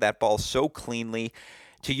turning into that ball so cleanly.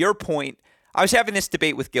 To your point, I was having this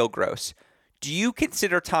debate with Gil Gross. Do you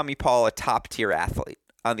consider Tommy Paul a top-tier athlete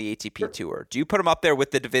on the ATP Tour? Do you put him up there with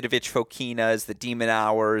the Davidovich Fokinas, the Demon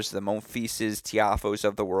Hours, the Monfises, Tiafos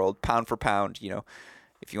of the world, pound for pound,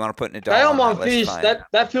 if you want to put Nadal Gael on that list, Monfils,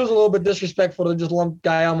 that feels a little bit disrespectful to just lump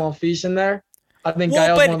Gael Monfils in there. I think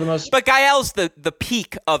Gael's one of the most. But Gael's the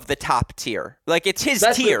peak of the top tier. Like, it's his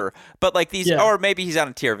tier, but like these, or maybe he's on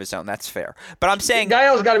a tier of his own. That's fair. But I'm saying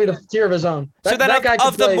Gael's got to be the tier of his own.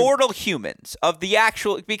 The mortal humans, of the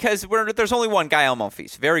actual, because there's only one Gael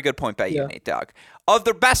Monfils. Very good point by you, Nate Dogg. Of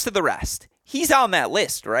the best of the rest, he's on that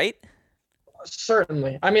list, right?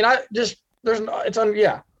 Certainly. I mean,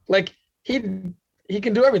 like he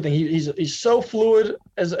can do everything. He's so fluid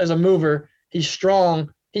as a mover. He's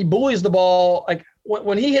strong. He bullies the ball. Like,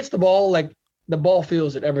 when he hits the ball, like, the ball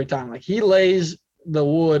feels it every time. Like, he lays the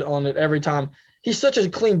wood on it every time. He's such a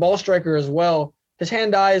clean ball striker as well. His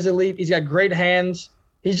hand-eye is elite. He's got great hands.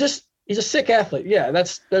 He's a sick athlete. Yeah, I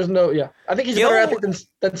think he's a better athlete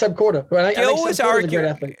than Seb Korda. Gil was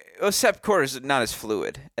arguing. Seb Korda is not as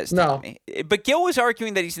fluid as Tommy. But Gil was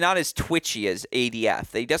arguing that he's not as twitchy as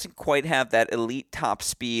ADF. That he doesn't quite have that elite top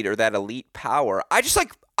speed or that elite power.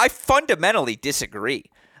 I fundamentally disagree.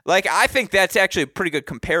 Like, I think that's actually a pretty good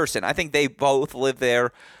comparison. I think they both live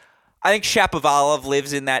there. I think Shapovalov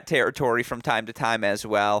lives in that territory from time to time as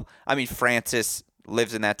well. I mean, Francis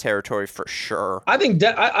lives in that territory for sure. I think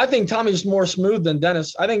Tommy's more smooth than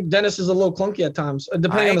Dennis. I think Dennis is a little clunky at times,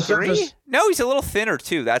 depending on the surface. No, he's a little thinner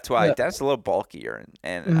too. That's why Dennis is a little bulkier,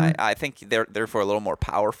 and I think they're therefore a little more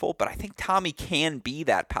powerful. But I think Tommy can be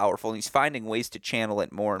that powerful, and he's finding ways to channel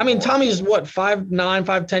it more. I mean, Tommy's what, 5'9",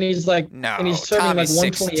 5'10"? He's like, and he's serving like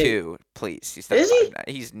 128. 6'2". Please, he's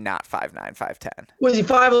He's not 5'9", 5'10". Was he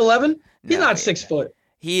 5'11"? He's not 6 foot.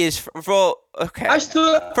 He is okay. First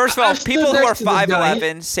of all, people who are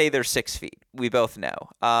 5'11" say they're 6 feet. We both know.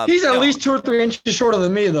 He's at least 2 or 3 inches shorter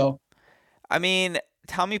than me, though. I mean,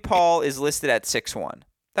 Tommy Paul is listed at 6'1".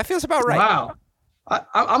 That feels about right. Wow.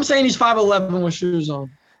 I'm saying he's 5'11" with shoes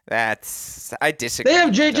on. I disagree. They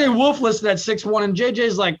have J.J. Wolf listed at 6'1", and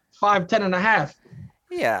J.J.'s like 5'10" and a half.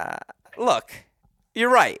 Yeah. Look, you're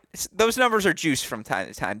right. Those numbers are juiced from time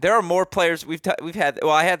to time. There are more players we've had.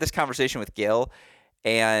 Well, I had this conversation with Gil,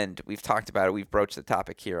 and we've talked about it. We've broached the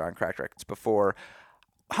topic here on Cracked Records before.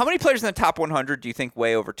 How many players in the top 100 do you think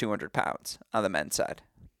weigh over 200 pounds on the men's side?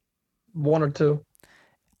 1 or 2.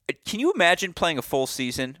 Can you imagine playing a full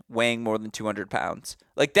season weighing more than 200 pounds?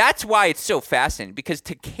 Like, that's why it's so fascinating, because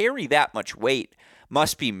to carry that much weight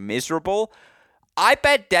must be miserable. I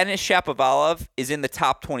bet Denis Shapovalov is in the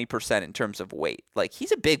top 20% in terms of weight. Like,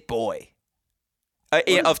 he's a big boy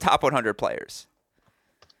of top 100 players.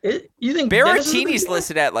 You think Berrettini's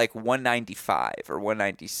listed at like 195 or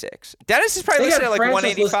 196. Dennis is probably listed at like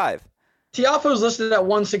 185. Tiafoe's listed at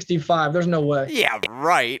 165. There's no way. Yeah,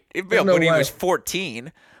 right. No when he way. was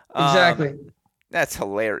 14. Exactly. That's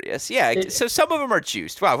hilarious. Yeah, so some of them are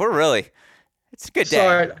juiced. Wow, it's a good day.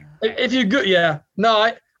 Sorry. If you good, yeah. No,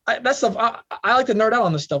 I that stuff. I like to nerd out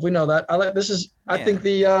on this stuff. We know that. I think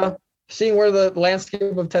the seeing where the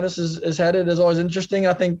landscape of tennis is headed is always interesting.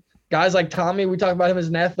 I think guys like Tommy, we talk about him as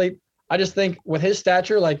an athlete. I just think with his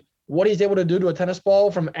stature, like what he's able to do to a tennis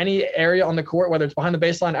ball from any area on the court, whether it's behind the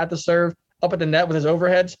baseline, at the serve, up at the net with his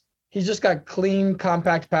overheads, he's just got clean,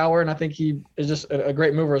 compact power, and I think he is just a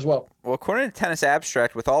great mover as well. Well, according to Tennis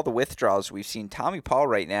Abstract, with all the withdrawals we've seen, Tommy Paul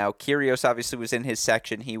right now, Kyrgios obviously was in his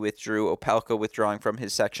section. He withdrew. Opelka withdrawing from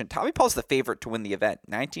his section. Tommy Paul's the favorite to win the event,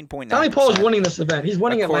 19.9%. Tommy Paul is winning this event. He's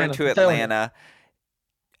winning according to Atlanta.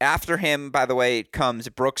 After him, by the way, comes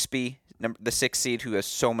Brooksby, the 6th seed, who has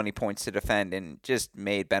so many points to defend and just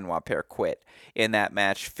made Benoit Paire quit in that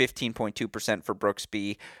match. 15.2% for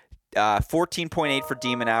Brooksby. 14.8 for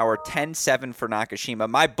Demon Hour, 10.7 for Nakashima.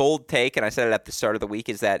 My bold take, and I said it at the start of the week,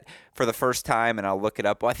 is that for the first time, and I'll look it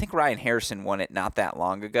up, well, I think Ryan Harrison won it not that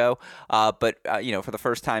long ago, but for the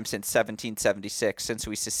first time since 1776, since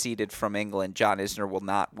we seceded from England, John Isner will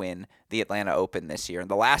not win the Atlanta Open this year. And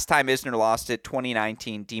the last time Isner lost it,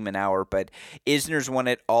 2019, Demon Hour, but Isner's won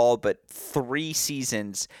it all but 3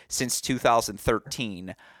 seasons since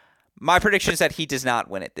 2013. My prediction is that he does not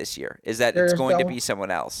win it this year. Is that it's going to be someone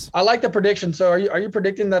else? I like the prediction. So are you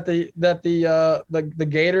predicting that the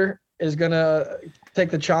Gator is gonna take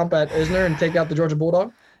the chomp at Isner and take out the Georgia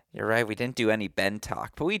Bulldog? You're right. We didn't do any Ben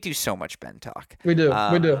talk, but we do so much Ben talk. We do.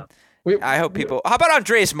 I hope people. How about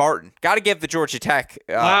Andreas Martin? Got to give the Georgia Tech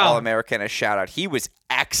All-American a shout out. He was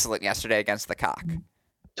excellent yesterday against the Cock.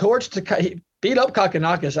 He beat up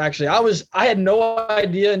Kakanakis, actually. I had no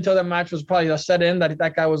idea until that match was probably set in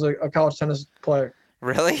that guy was a college tennis player.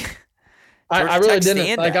 Really? I really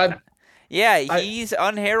didn't. He's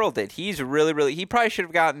unheralded. He's really. He probably should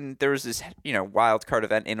have gotten. There was this wild card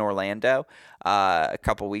event in Orlando a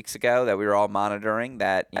couple weeks ago that we were all monitoring.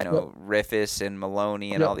 That Riffis and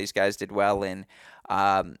Maloney and all these guys did well in.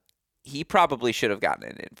 He probably should have gotten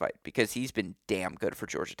an invite because he's been damn good for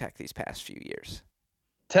Georgia Tech these past few years.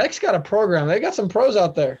 Tech's got a program. They got some pros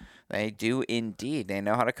out there. They do indeed. They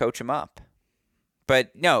know how to coach him up.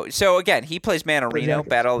 But no, so again, he plays Mannarino,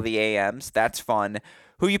 Battle of the AMs. That's fun.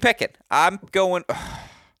 Who you picking? I'm going.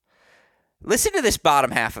 Listen to this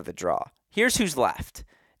bottom half of the draw. Here's who's left: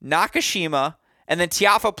 Nakashima, and then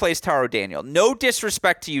Tiafoe plays Taro Daniel. No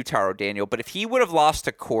disrespect to you, Taro Daniel, but if he would have lost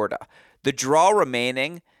to Korda, the draw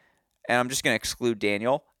remaining, and I'm just going to exclude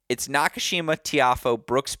Daniel, it's Nakashima, Tiafoe,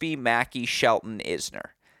 Brooksby, Mackey, Shelton,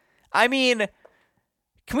 Isner. I mean,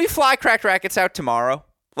 can we fly Cracked Rackets out tomorrow?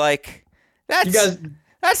 Like,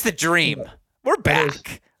 that's the dream. We're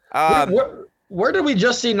back. Where did we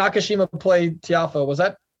just see Nakashima play Tiafoe? Was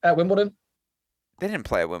that at Wimbledon? They didn't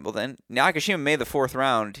play at Wimbledon. Nakashima made the 4th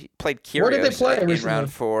round. He played Kyrgios. Where did they play in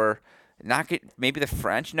round 4. Maybe the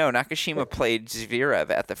French? No, Nakashima played Zverev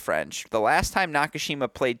at the French. The last time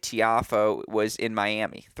Nakashima played Tiafoe was in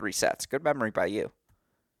Miami, 3 sets. Good memory by you.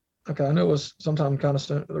 Okay, I know it was sometime kind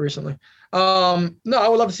of recently. No, I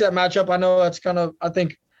would love to see that matchup. I know that's I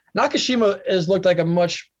think Nakashima has looked like a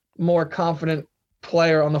much more confident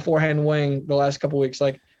player on the forehand wing the last couple of weeks.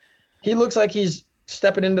 Like, he looks like he's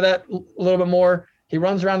stepping into that a little bit more. He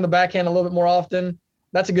runs around the backhand a little bit more often.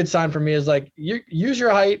 That's a good sign for me, is like, you use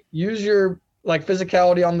your height, use your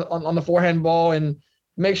physicality on the forehand ball, and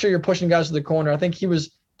make sure you're pushing guys to the corner. I think he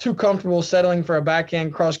was too comfortable settling for a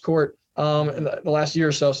backhand cross court in the last year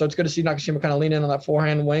or so. So it's good to see Nakashima kind of lean in on that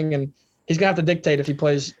forehand wing, and He's gonna have to dictate if he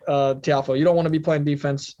plays Tiafoe. You don't want to be playing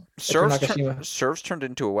defense. Serves turned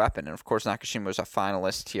into a weapon, and of course Nakashima was a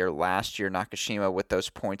finalist here last year. Nakashima, with those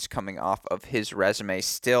points coming off of his resume,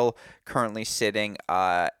 still currently sitting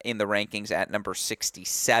in the rankings at number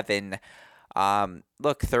 67.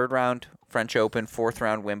 Look, third round French Open, fourth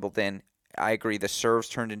round Wimbledon. I agree. The serves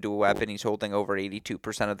turned into a weapon. He's holding over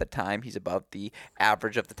 82% of the time. He's above the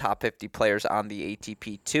average of the top 50 players on the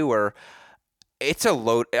ATP Tour. It's a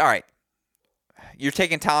load. All right. You're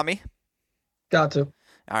taking Tommy? Got to. All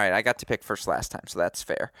right. I got to pick first last time, so that's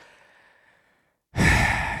fair.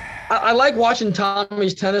 I like watching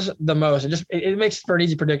Tommy's tennis the most. It makes for an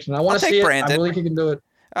easy prediction. I want to see it. Brandon. I believe he can do it.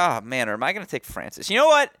 Oh, man. Or am I going to take Francis? You know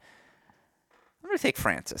what? I'm going to take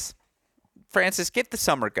Francis. Francis, get the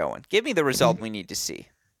summer going. Give me the result we need to see.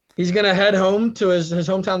 He's going to head home to his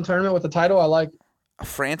hometown tournament with the title. I like a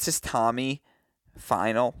Francis Tommy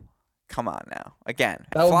final. Come on now. Again,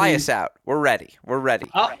 fly us out. We're ready.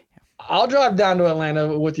 I'll drive down to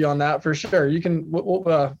Atlanta with you on that for sure. You can.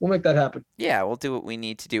 We'll make that happen. Yeah, we'll do what we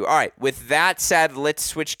need to do. All right. With that said, let's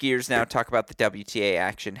switch gears now. Talk about the WTA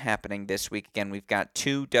action happening this week. Again, we've got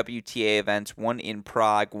 2 WTA events: one in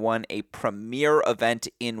Prague, one a premier event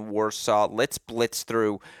in Warsaw. Let's blitz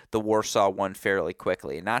through the Warsaw one fairly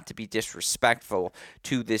quickly. Not to be disrespectful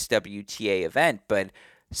to this WTA event, but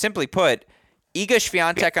simply put, Iga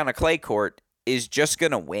Swiatek on a clay court is just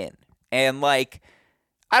gonna win. And I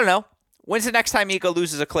don't know. When's the next time Iga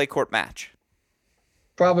loses a clay court match?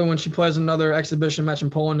 Probably when she plays another exhibition match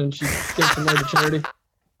in Poland and she gives some money to charity.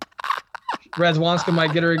 Razwanska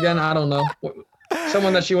might get her again. I don't know.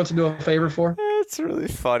 Someone that she wants to do a favor for. It's really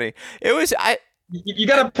funny. You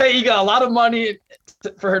got to pay Iga a lot of money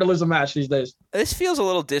for her to lose a match these days. This feels a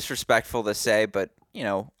little disrespectful to say, but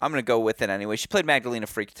I'm going to go with it anyway. She played Magdalena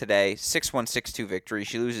Freak today, 6-1, 6-2 victory.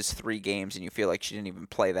 She loses 3 games, and you feel like she didn't even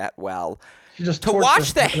play that well. To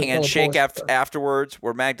watch the handshake afterwards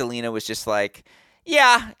where Magdalena was just like,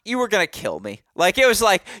 yeah, you were going to kill me. It was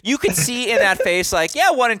like, you could see in that face, yeah,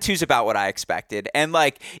 1 and 2's about what I expected. And,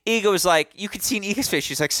 Iga was like, you could see in Iga's face,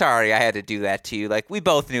 she's like, sorry, I had to do that to you. We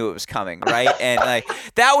both knew it was coming, right? And,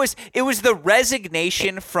 it was the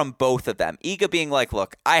resignation from both of them. Iga being like,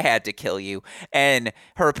 look, I had to kill you. And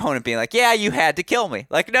her opponent being like, yeah, you had to kill me.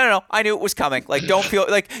 No, I knew it was coming. Don't feel,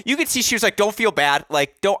 you could see she was like, don't feel bad.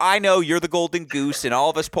 I know you're the golden goose, and all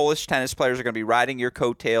of us Polish tennis players are going to be riding your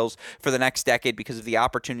coattails for the next decade because of the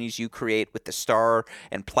opportunities you create with the star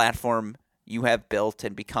and platform you have built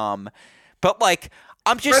and become. But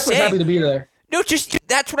I'm just saying, happy to be there. No, just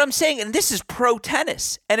that's what I'm saying. And this is pro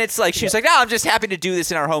tennis. And it's she was like, I'm just happy to do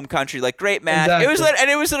this in our home country. Great match. Exactly.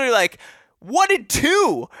 It was literally 1 and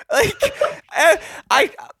 2.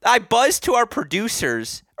 I buzzed to our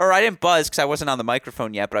producers, or I didn't buzz because I wasn't on the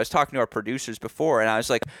microphone yet, but I was talking to our producers before, and I was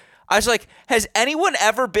like, has anyone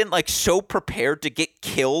ever been so prepared to get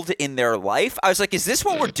killed in their life? I was like, is this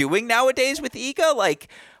what we're doing nowadays with Iga?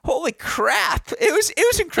 Holy crap! It was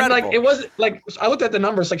incredible. And it was I looked at the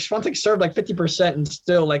numbers. Swiatek served 50% and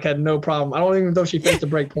still had no problem. I don't even know if she faced a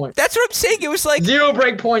break point. That's what I'm saying. It was 0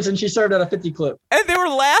 break points and she served at a 50 clip. And they were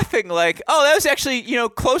laughing oh, that was actually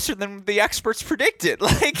closer than the experts predicted.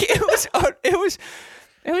 It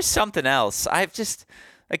was something else.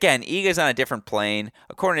 Again, Iga's on a different plane.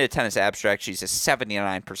 According to Tennis Abstract, she's a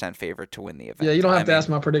 79% favorite to win the event. Yeah, you don't have to ask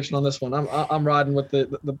my prediction on this one. I'm riding with the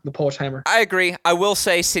Polish hammer. I agree. I will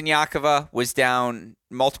say Siniakova was down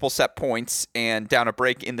multiple set points and down a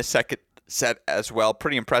break in the second set as well.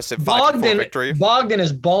 Pretty impressive 5-4 victory. Bogdan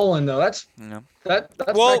is balling though. That's back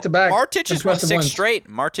to back. Martic has won 6 straight.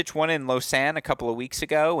 Martic won in Lausanne a couple of weeks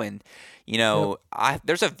ago, and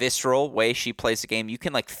there's a visceral way she plays the game. You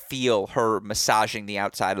can feel her massaging the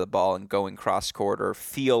outside of the ball and going cross court, or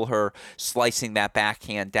feel her slicing that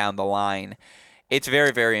backhand down the line. It's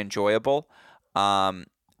very, very enjoyable. That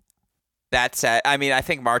said, I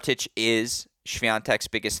think Martic is Swiatek's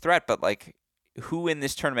biggest threat, but who in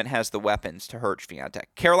this tournament has the weapons to hurt Swiatek?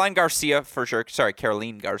 Caroline Garcia for sure. Sorry,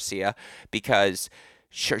 Caroline Garcia, because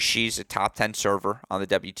she's a top 10 server on the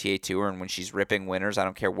WTA Tour, and when she's ripping winners, I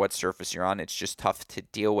don't care what surface you're on, it's just tough to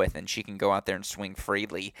deal with, and she can go out there and swing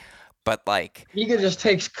freely. But Iga just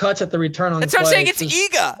takes cuts at the return on. That's what I'm saying. It's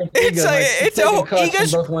Iga. It's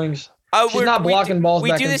Iga's both wings. She's not blocking balls.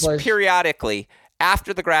 We do this periodically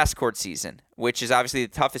after the grass court season, which is obviously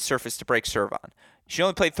the toughest surface to break serve on. She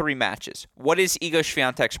only played 3 matches. What is Iga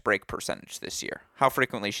Swiatek's break percentage this year? How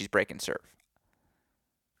frequently she's breaking serve?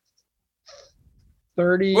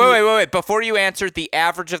 30. Wait. Before you answer, the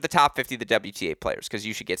average of the top 50 of the WTA players, because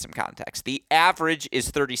you should get some context. The average is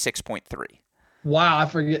 36.3. Wow, I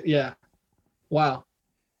forget. Yeah. Wow.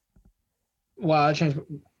 Wow, I changed.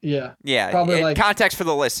 Yeah. Yeah, Probably like, context for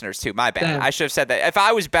the listeners too. My bad. damn. I should have said that. If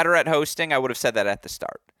I was better at hosting, I would have said that at the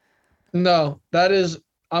start. No, that is.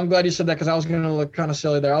 I'm glad you said that because I was gonna look kind of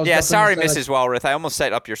silly there. I was Yeah, definitely gonna sorry, say like, Mrs. Walroth. I almost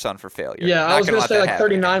set up your son for failure. yeah, I Not was gonna gonna let say that like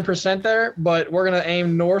happen again. 39% there, but we're gonna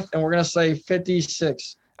aim north and we're gonna say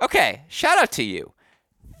 56. Okay, shout out to you.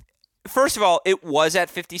 First of all, it was at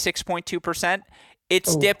 56.2%.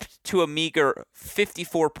 It's Oh, dipped to a meager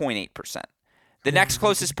 54.8%. The next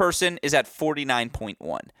closest person is at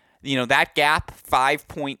 49.1. That gap,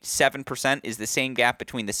 5.7%, is the same gap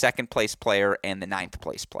between the second place player and the ninth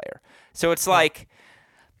place player. So it's like,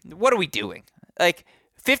 what are we doing? Like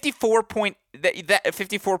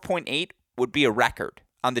 54.8 would be a record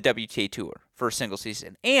on the WTA Tour for a single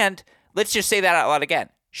season. And let's just say that out loud again.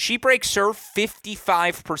 She breaks serve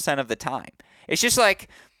 55% of the time. It's just like,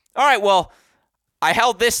 all right, well, I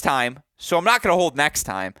held this time, so I'm not going to hold next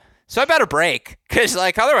time. So I better break because,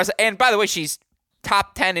 like, otherwise. And by the way, she's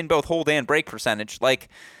top 10 in both hold and break percentage. Like,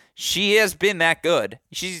 she has been that good.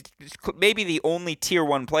 She's maybe the only tier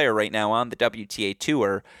 1 player right now on the WTA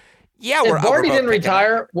Tour. Yeah, if Barty didn't picking up.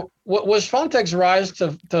 retire, was Fontek's rise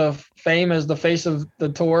to fame as the face of the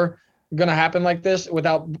tour gonna happen like this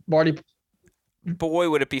without Barty? Boy,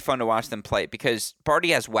 would it be fun to watch them play because Barty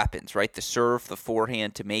has weapons, right? The serve, the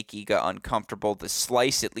forehand to make Iga uncomfortable. The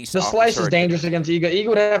slice, at least. The slice is dangerous against Iga. Iga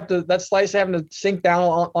would have to, that slice having to sink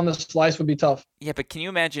down on the slice would be tough. Yeah, but can you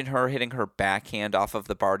imagine her hitting her backhand off of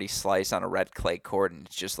the Barty slice on a red clay court, and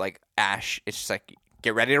it's just like ash. It's just like,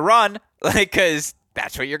 get ready to run, like, because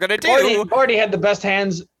that's what you're gonna do. Barty had the best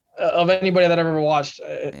hands of anybody that I've ever watched.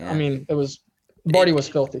 Yeah. I mean, Barty was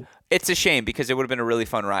filthy. It's a shame because it would have been a really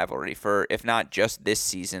fun rivalry for, if not just this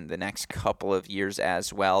season, the next couple of years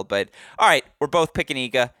as well. But all right, we're both picking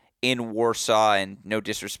Iga in Warsaw, and no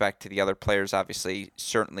disrespect to the other players, obviously,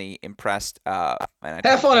 certainly impressed. Have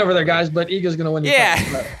fun over there, guys, but Iga's going to win.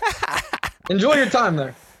 Yeah. Enjoy your time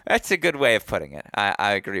there. That's a good way of putting it.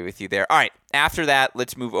 I agree with you there. All right. After that,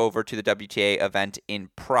 let's move over to the WTA event in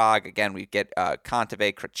Prague. Again, we get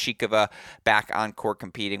Kontaveit, Krejcikova back on court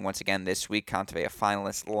competing once again this week. Kontaveit, a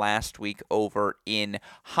finalist last week over in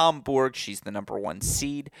Hamburg. She's the number 1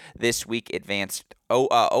 seed. This week advanced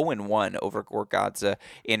 0-1 over Gorgadze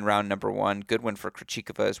in round number 1. Good win for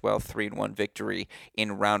Krejcikova as well. 3-1 victory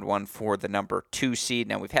in round 1 for the number 2 seed.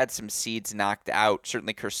 Now, we've had some seeds knocked out.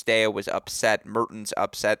 Certainly, Kirstea was upset. Mertens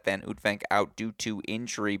upset. Van Uytvanck out due to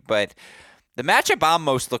injury. But the matchup I'm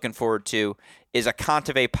most looking forward to is a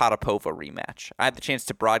Kontaveit-Potapova rematch. I had the chance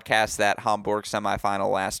to broadcast that Hamburg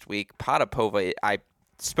semifinal last week. Potapova, I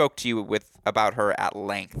spoke to you about her at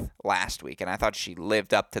length last week, and I thought she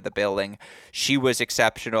lived up to the billing. She was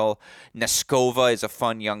exceptional. Neskova is a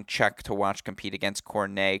fun young Czech to watch compete against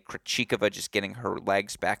Cornet. Krejcikova just getting her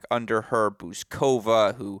legs back under her.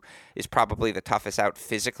 Buzkova, who is probably the toughest out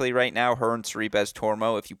physically right now. Her and Sorribes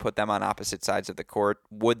Tormo, if you put them on opposite sides of the court,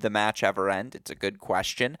 would the match ever end? It's a good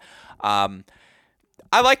question. I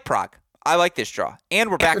like Prague. I like this draw.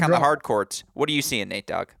 And we're back on the hard courts. What are you seeing, Nate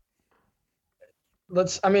Dogg?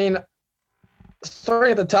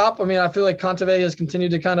 Starting at the top, I feel like Kontaveit has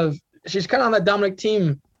continued to she's kind of on that Dominic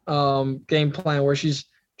Thiem game plan where she's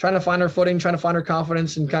trying to find her footing, trying to find her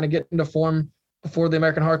confidence, and kind of get into form before the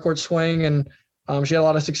American hardcourt swing. And she had a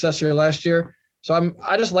lot of success here last year. So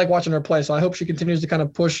I just like watching her play. So I hope she continues to kind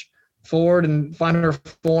of push forward and find her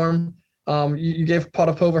form. You gave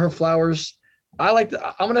Potapova her flowers. I'm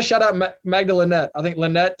going to shout out Magda Linette. I think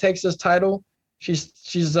Linette takes this title. She's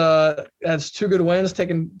has 2 good wins,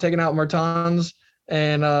 taking out Mertens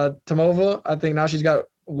and Tomova. I think now she's got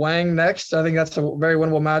Wang next. I think that's a very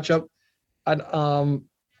winnable matchup.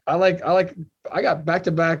 I got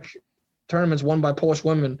back-to-back tournaments won by Polish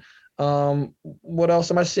women. What else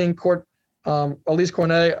am I seeing? Elise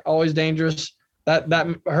Cornet, always dangerous.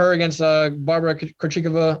 That her against Barbara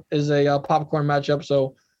Krejcikova is a popcorn matchup.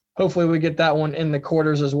 So hopefully we get that one in the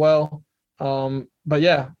quarters as well. But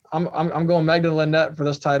yeah, I'm going Magda Linette for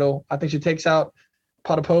this title. I think she takes out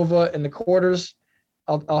Potapova in the quarters.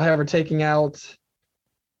 I'll have her taking out.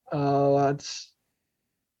 Let's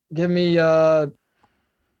give me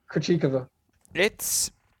Krejcikova. I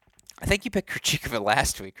think you picked Krejcikova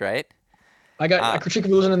last week, right? I got Krejcikova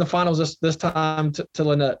losing in the finals this time to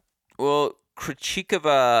Linette. Well,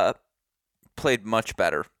 Krejcikova played much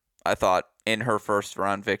better, I thought, in her first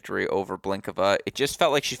round victory over Blinkova. It just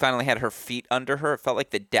felt like she finally had her feet under her. It felt like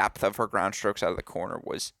the depth of her ground strokes out of the corner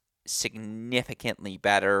was significantly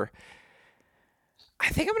better. I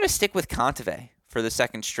think I'm going to stick with Kontaveit for the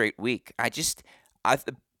second straight week.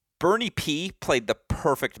 Bernie P played the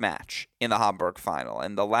perfect match in the Hamburg final,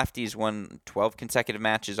 and the lefties won 12 consecutive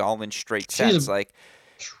matches all in straight sets.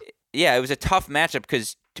 Yeah, it was a tough matchup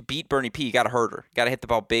because to beat Bernie P, you got to hurt her. You got to hit the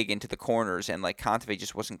ball big into the corners, and like Kontaveit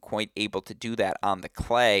just wasn't quite able to do that on the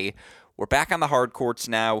clay. We're back on the hard courts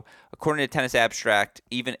now. According to Tennis Abstract,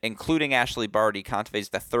 even including Ashley Barty, Kontaveit is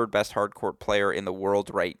the third best hard court player in the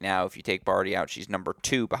world right now. If you take Barty out, she's number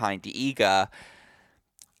 2 behind Iga.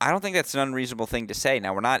 I don't think that's an unreasonable thing to say.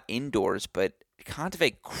 Now, we're not indoors, but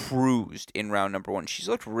Kontaveit cruised in round number 1. She's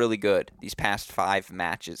looked really good these past 5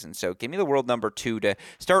 matches. And so give me the world number 2 to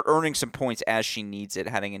start earning some points as she needs it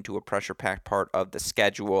heading into a pressure-packed part of the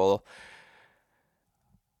schedule.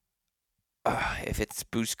 If it's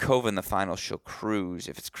Buskova in the final, she'll cruise.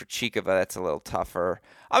 If it's Krejcikova, that's a little tougher.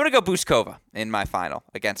 I'm going to go Buskova in my final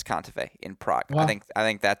against Kontaveit in Prague. Wow. I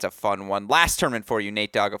think that's a fun one. Last tournament for you,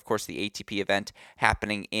 Nate Dogg. Of course, the ATP event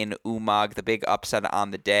happening in Umag. The big upset on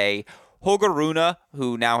the day. Holger Rune,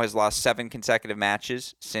 who now has lost 7 consecutive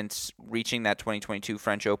matches since reaching that 2022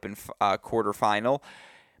 French Open quarterfinal.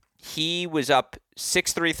 He was up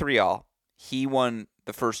 6-3 3-all. He won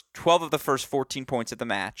the first 12 of the first 14 points of the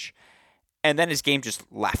match. And then his game just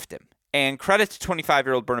left him. And credit to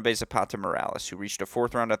 25-year-old Bernabé Zapata Morales, who reached a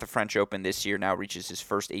 4th round at the French Open this year, now reaches his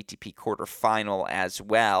first ATP quarterfinal as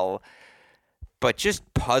well. But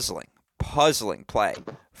just puzzling play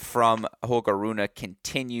from Holger Rune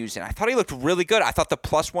continues. And I thought he looked really good. I thought the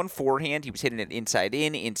 +1 forehand, he was hitting it inside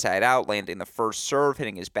in, inside out, landing the first serve,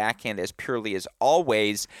 hitting his backhand as purely as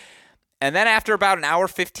always. And then after about an hour,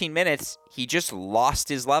 15 minutes, he just lost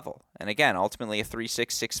his level. And again, ultimately a 3-6,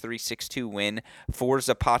 6-3, 6-2 win for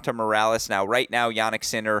Zapata Morales. Now, right now, Jannik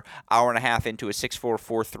Sinner, hour and a half into a 6-4,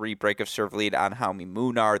 4-3 break of serve lead on Jaume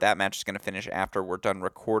Munar. That match is going to finish after we're done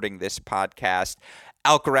recording this podcast.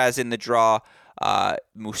 Alcaraz in the draw,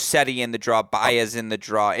 Musetti in the draw, Baez in the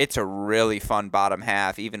draw. It's a really fun bottom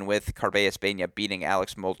half, even with Carballes Baena beating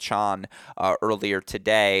Alex Molchan earlier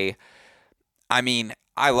today. I mean,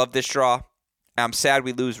 I love this draw. I'm sad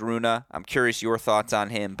we lose Rune. I'm curious your thoughts on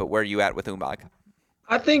him, but where are you at with Umag?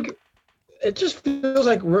 I think it just feels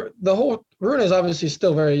like the whole Rune is obviously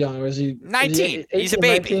still very young. Is he 19? He's a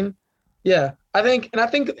baby. 19? Yeah, I think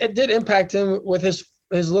it did impact him with his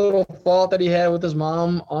little fault that he had with his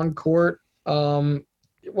mom on court. Whatever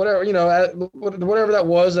whatever that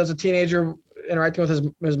was as a teenager interacting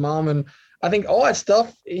with his mom, and I think all that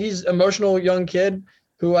stuff. He's an emotional young kid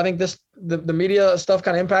who I think the media stuff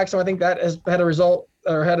kind of impacts him. I think that has had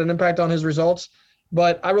an impact on his results.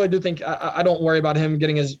 But I really do think I don't worry about him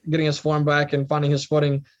getting his form back and finding his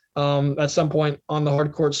footing at some point on the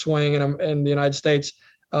hard court swing in the United States.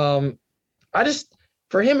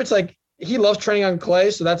 For him, it's like he loves training on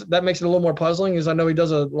clay, so that makes it a little more puzzling. Is I know he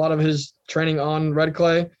does a lot of his training on red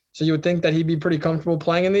clay, so you would think that he'd be pretty comfortable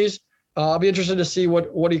playing in these. I'll be interested to see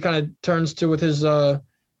what he kind of turns to with his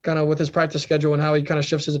with his practice schedule and how he kind of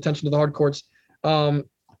shifts his attention to the hard courts.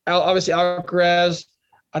 Obviously, Alcaraz,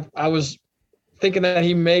 I was thinking that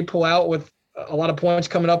he may pull out with a lot of points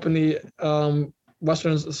coming up in the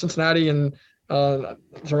Western Cincinnati and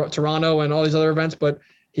Toronto and all these other events, but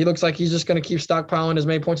he looks like he's just going to keep stockpiling as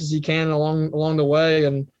many points as he can along the way,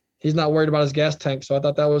 and he's not worried about his gas tank. So I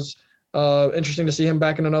thought that was interesting to see him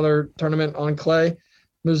back in another tournament on clay.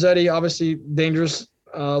 Musetti, obviously dangerous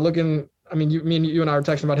looking. I mean, you and I were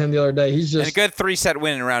texting about him the other day. He's just and a good 3-set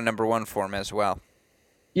win in round number 1 for him as well.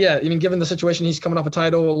 Yeah, I mean, given the situation, he's coming off a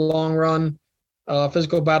title, a long run,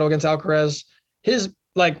 physical battle against Alcaraz. His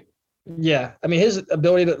ability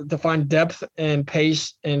to find depth and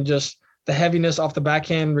pace and just the heaviness off the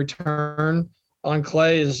backhand return on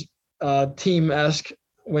clay is team-esque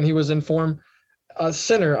when he was in form.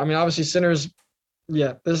 Sinner, I mean, obviously Sinner is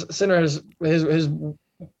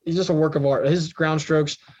he's just a work of art. His ground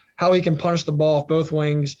strokes, how he can punch the ball off both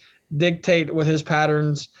wings, dictate with his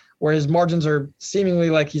patterns, where his margins are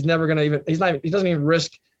seemingly like he doesn't even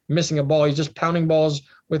risk missing a ball. He's just pounding balls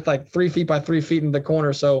with like 3 feet by 3 feet in the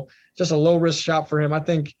corner. So just a low risk shot for him. I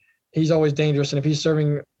think he's always dangerous. And if he's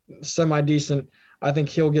serving semi-decent, I think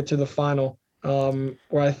he'll get to the final,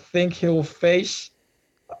 where I think he'll face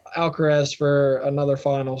Alcaraz for another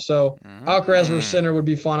final. So Alcaraz versus Sinner would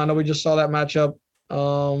be fun. I know we just saw that matchup.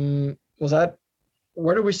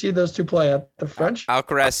 Where did we see those two play? At the French?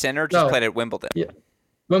 Alcaraz Sinner played at Wimbledon. Yeah.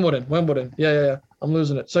 Wimbledon. Yeah. I'm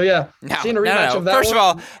losing it. So, yeah. Seeing a rematch of that First of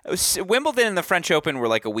all, Wimbledon and the French Open were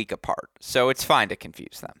like a week apart, so it's fine to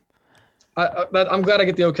confuse them. I'm glad I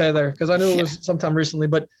get the okay there because I knew it was sometime recently.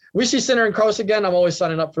 But we see Sinner and Kroos again. I'm always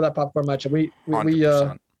signing up for that popcorn matchup. We'll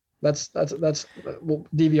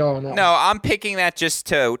DVR on that. No, I'm picking that just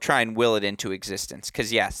to try and will it into existence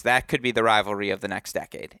because, yes, that could be the rivalry of the next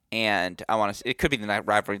decade. And it could be the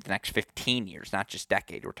rivalry of the next 15 years, not just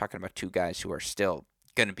decade. We're talking about two guys who are still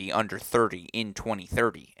going to be under 30 in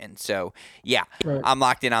 2030. And so, yeah, Right. I'm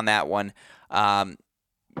locked in on that one.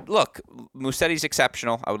 Look, Mussetti's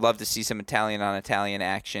exceptional. I would love to see some Italian on Italian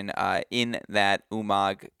action in that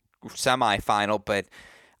Umag semifinal, but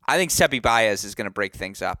I think Sebi Baez is going to break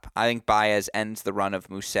things up. I think Baez ends the run of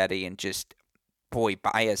Musetti, and just, boy,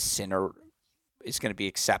 Baez Sinner is going to be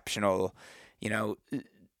exceptional. You know,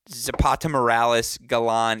 Zapata Morales,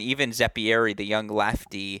 Galan, even Zeppieri, the young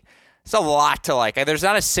lefty. It's a lot to like. There's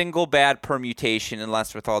not a single bad permutation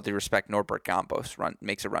unless, with all due respect, Norbert Gambos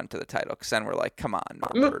makes a run to the title. Because then we're like, come on,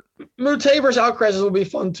 Norbert. Mute versus Alcaraz will be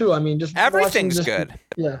fun too. I mean, just everything's good.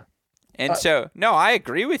 Yeah. And so, no, I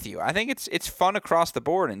agree with you. I think it's fun across the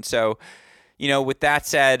board. And so, with that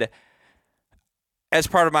said, as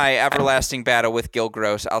part of my everlasting battle with Gil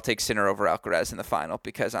Gross, I'll take Sinner over Alcaraz in the final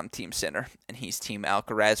because I'm Team Sinner and he's Team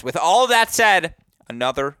Alcaraz. With all that said,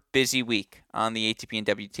 another busy week on the ATP and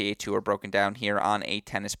WTA Tour broken down here on A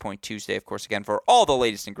Tennis Point Tuesday. Of course, again, for all the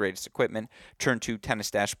latest and greatest equipment, turn to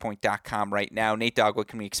tennis-point.com right now. Nate Dogg, what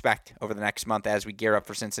can we expect over the next month as we gear up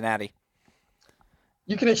for Cincinnati?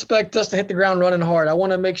 You can expect us to hit the ground running hard. I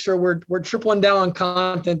want to make sure we're tripling down on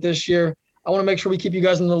content this year. I want to make sure we keep you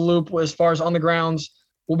guys in the loop as far as on the grounds.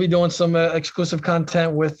 We'll be doing some exclusive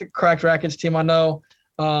content with the Cracked Rackets team. I know.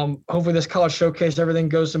 Hopefully this college showcase, everything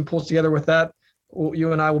goes and pulls together with that.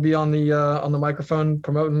 You and I will be on the microphone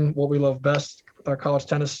promoting what we love best with our college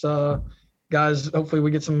tennis guys. Hopefully we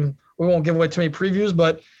get some. We won't give away too many previews,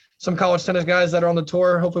 but some college tennis guys that are on the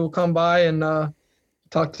tour hopefully will come by and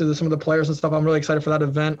talk to some of the players and stuff. I'm really excited for that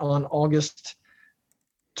event on August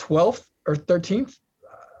 12th or 13th.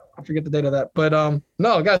 I forget the date of that, but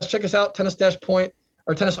no, guys, check us out. Tennis-point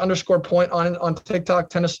or tennis_point on TikTok.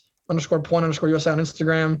 Tennis_point_USA on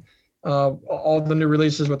Instagram. All the new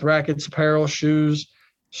releases with rackets, apparel, shoes,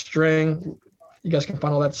 string. You guys can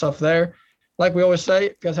find all that stuff there. Like we always say,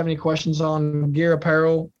 if you guys have any questions on gear,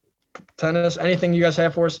 apparel, tennis, anything you guys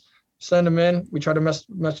have for us, send them in. We try to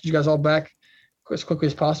message you guys all back as quickly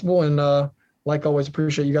as possible. And like always,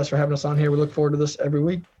 appreciate you guys for having us on here. We look forward to this every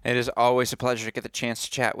week. It is always a pleasure to get the chance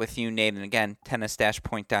to chat with you, Nate. And again,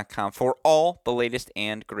 tennis-point.com for all the latest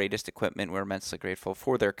and greatest equipment. We're immensely grateful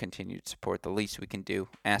for their continued support. The least we can do,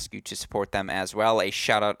 ask you to support them as well. A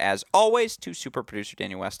shout out, as always, to super producer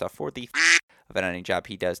Daniel Westoff for the of any job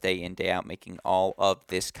he does day in, day out, making all of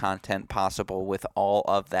this content possible. With all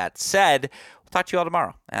of that said, we'll talk to you all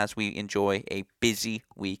tomorrow as we enjoy a busy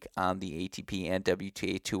week on the ATP and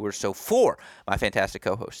WTA Tour. So for my fantastic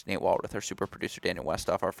co-host, Nate Walroth, our super producer, Daniel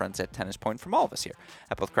Westoff, our friends at Tennis Point, from all of us here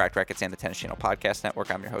at both Cracked Rackets and the Tennis Channel Podcast Network,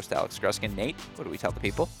 I'm your host, Alex Gruskin. Nate, what do we tell the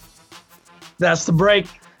people? That's the break.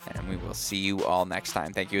 And we will see you all next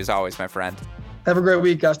time. Thank you as always, my friend. Have a great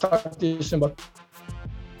week, guys. Talk to you soon, bud.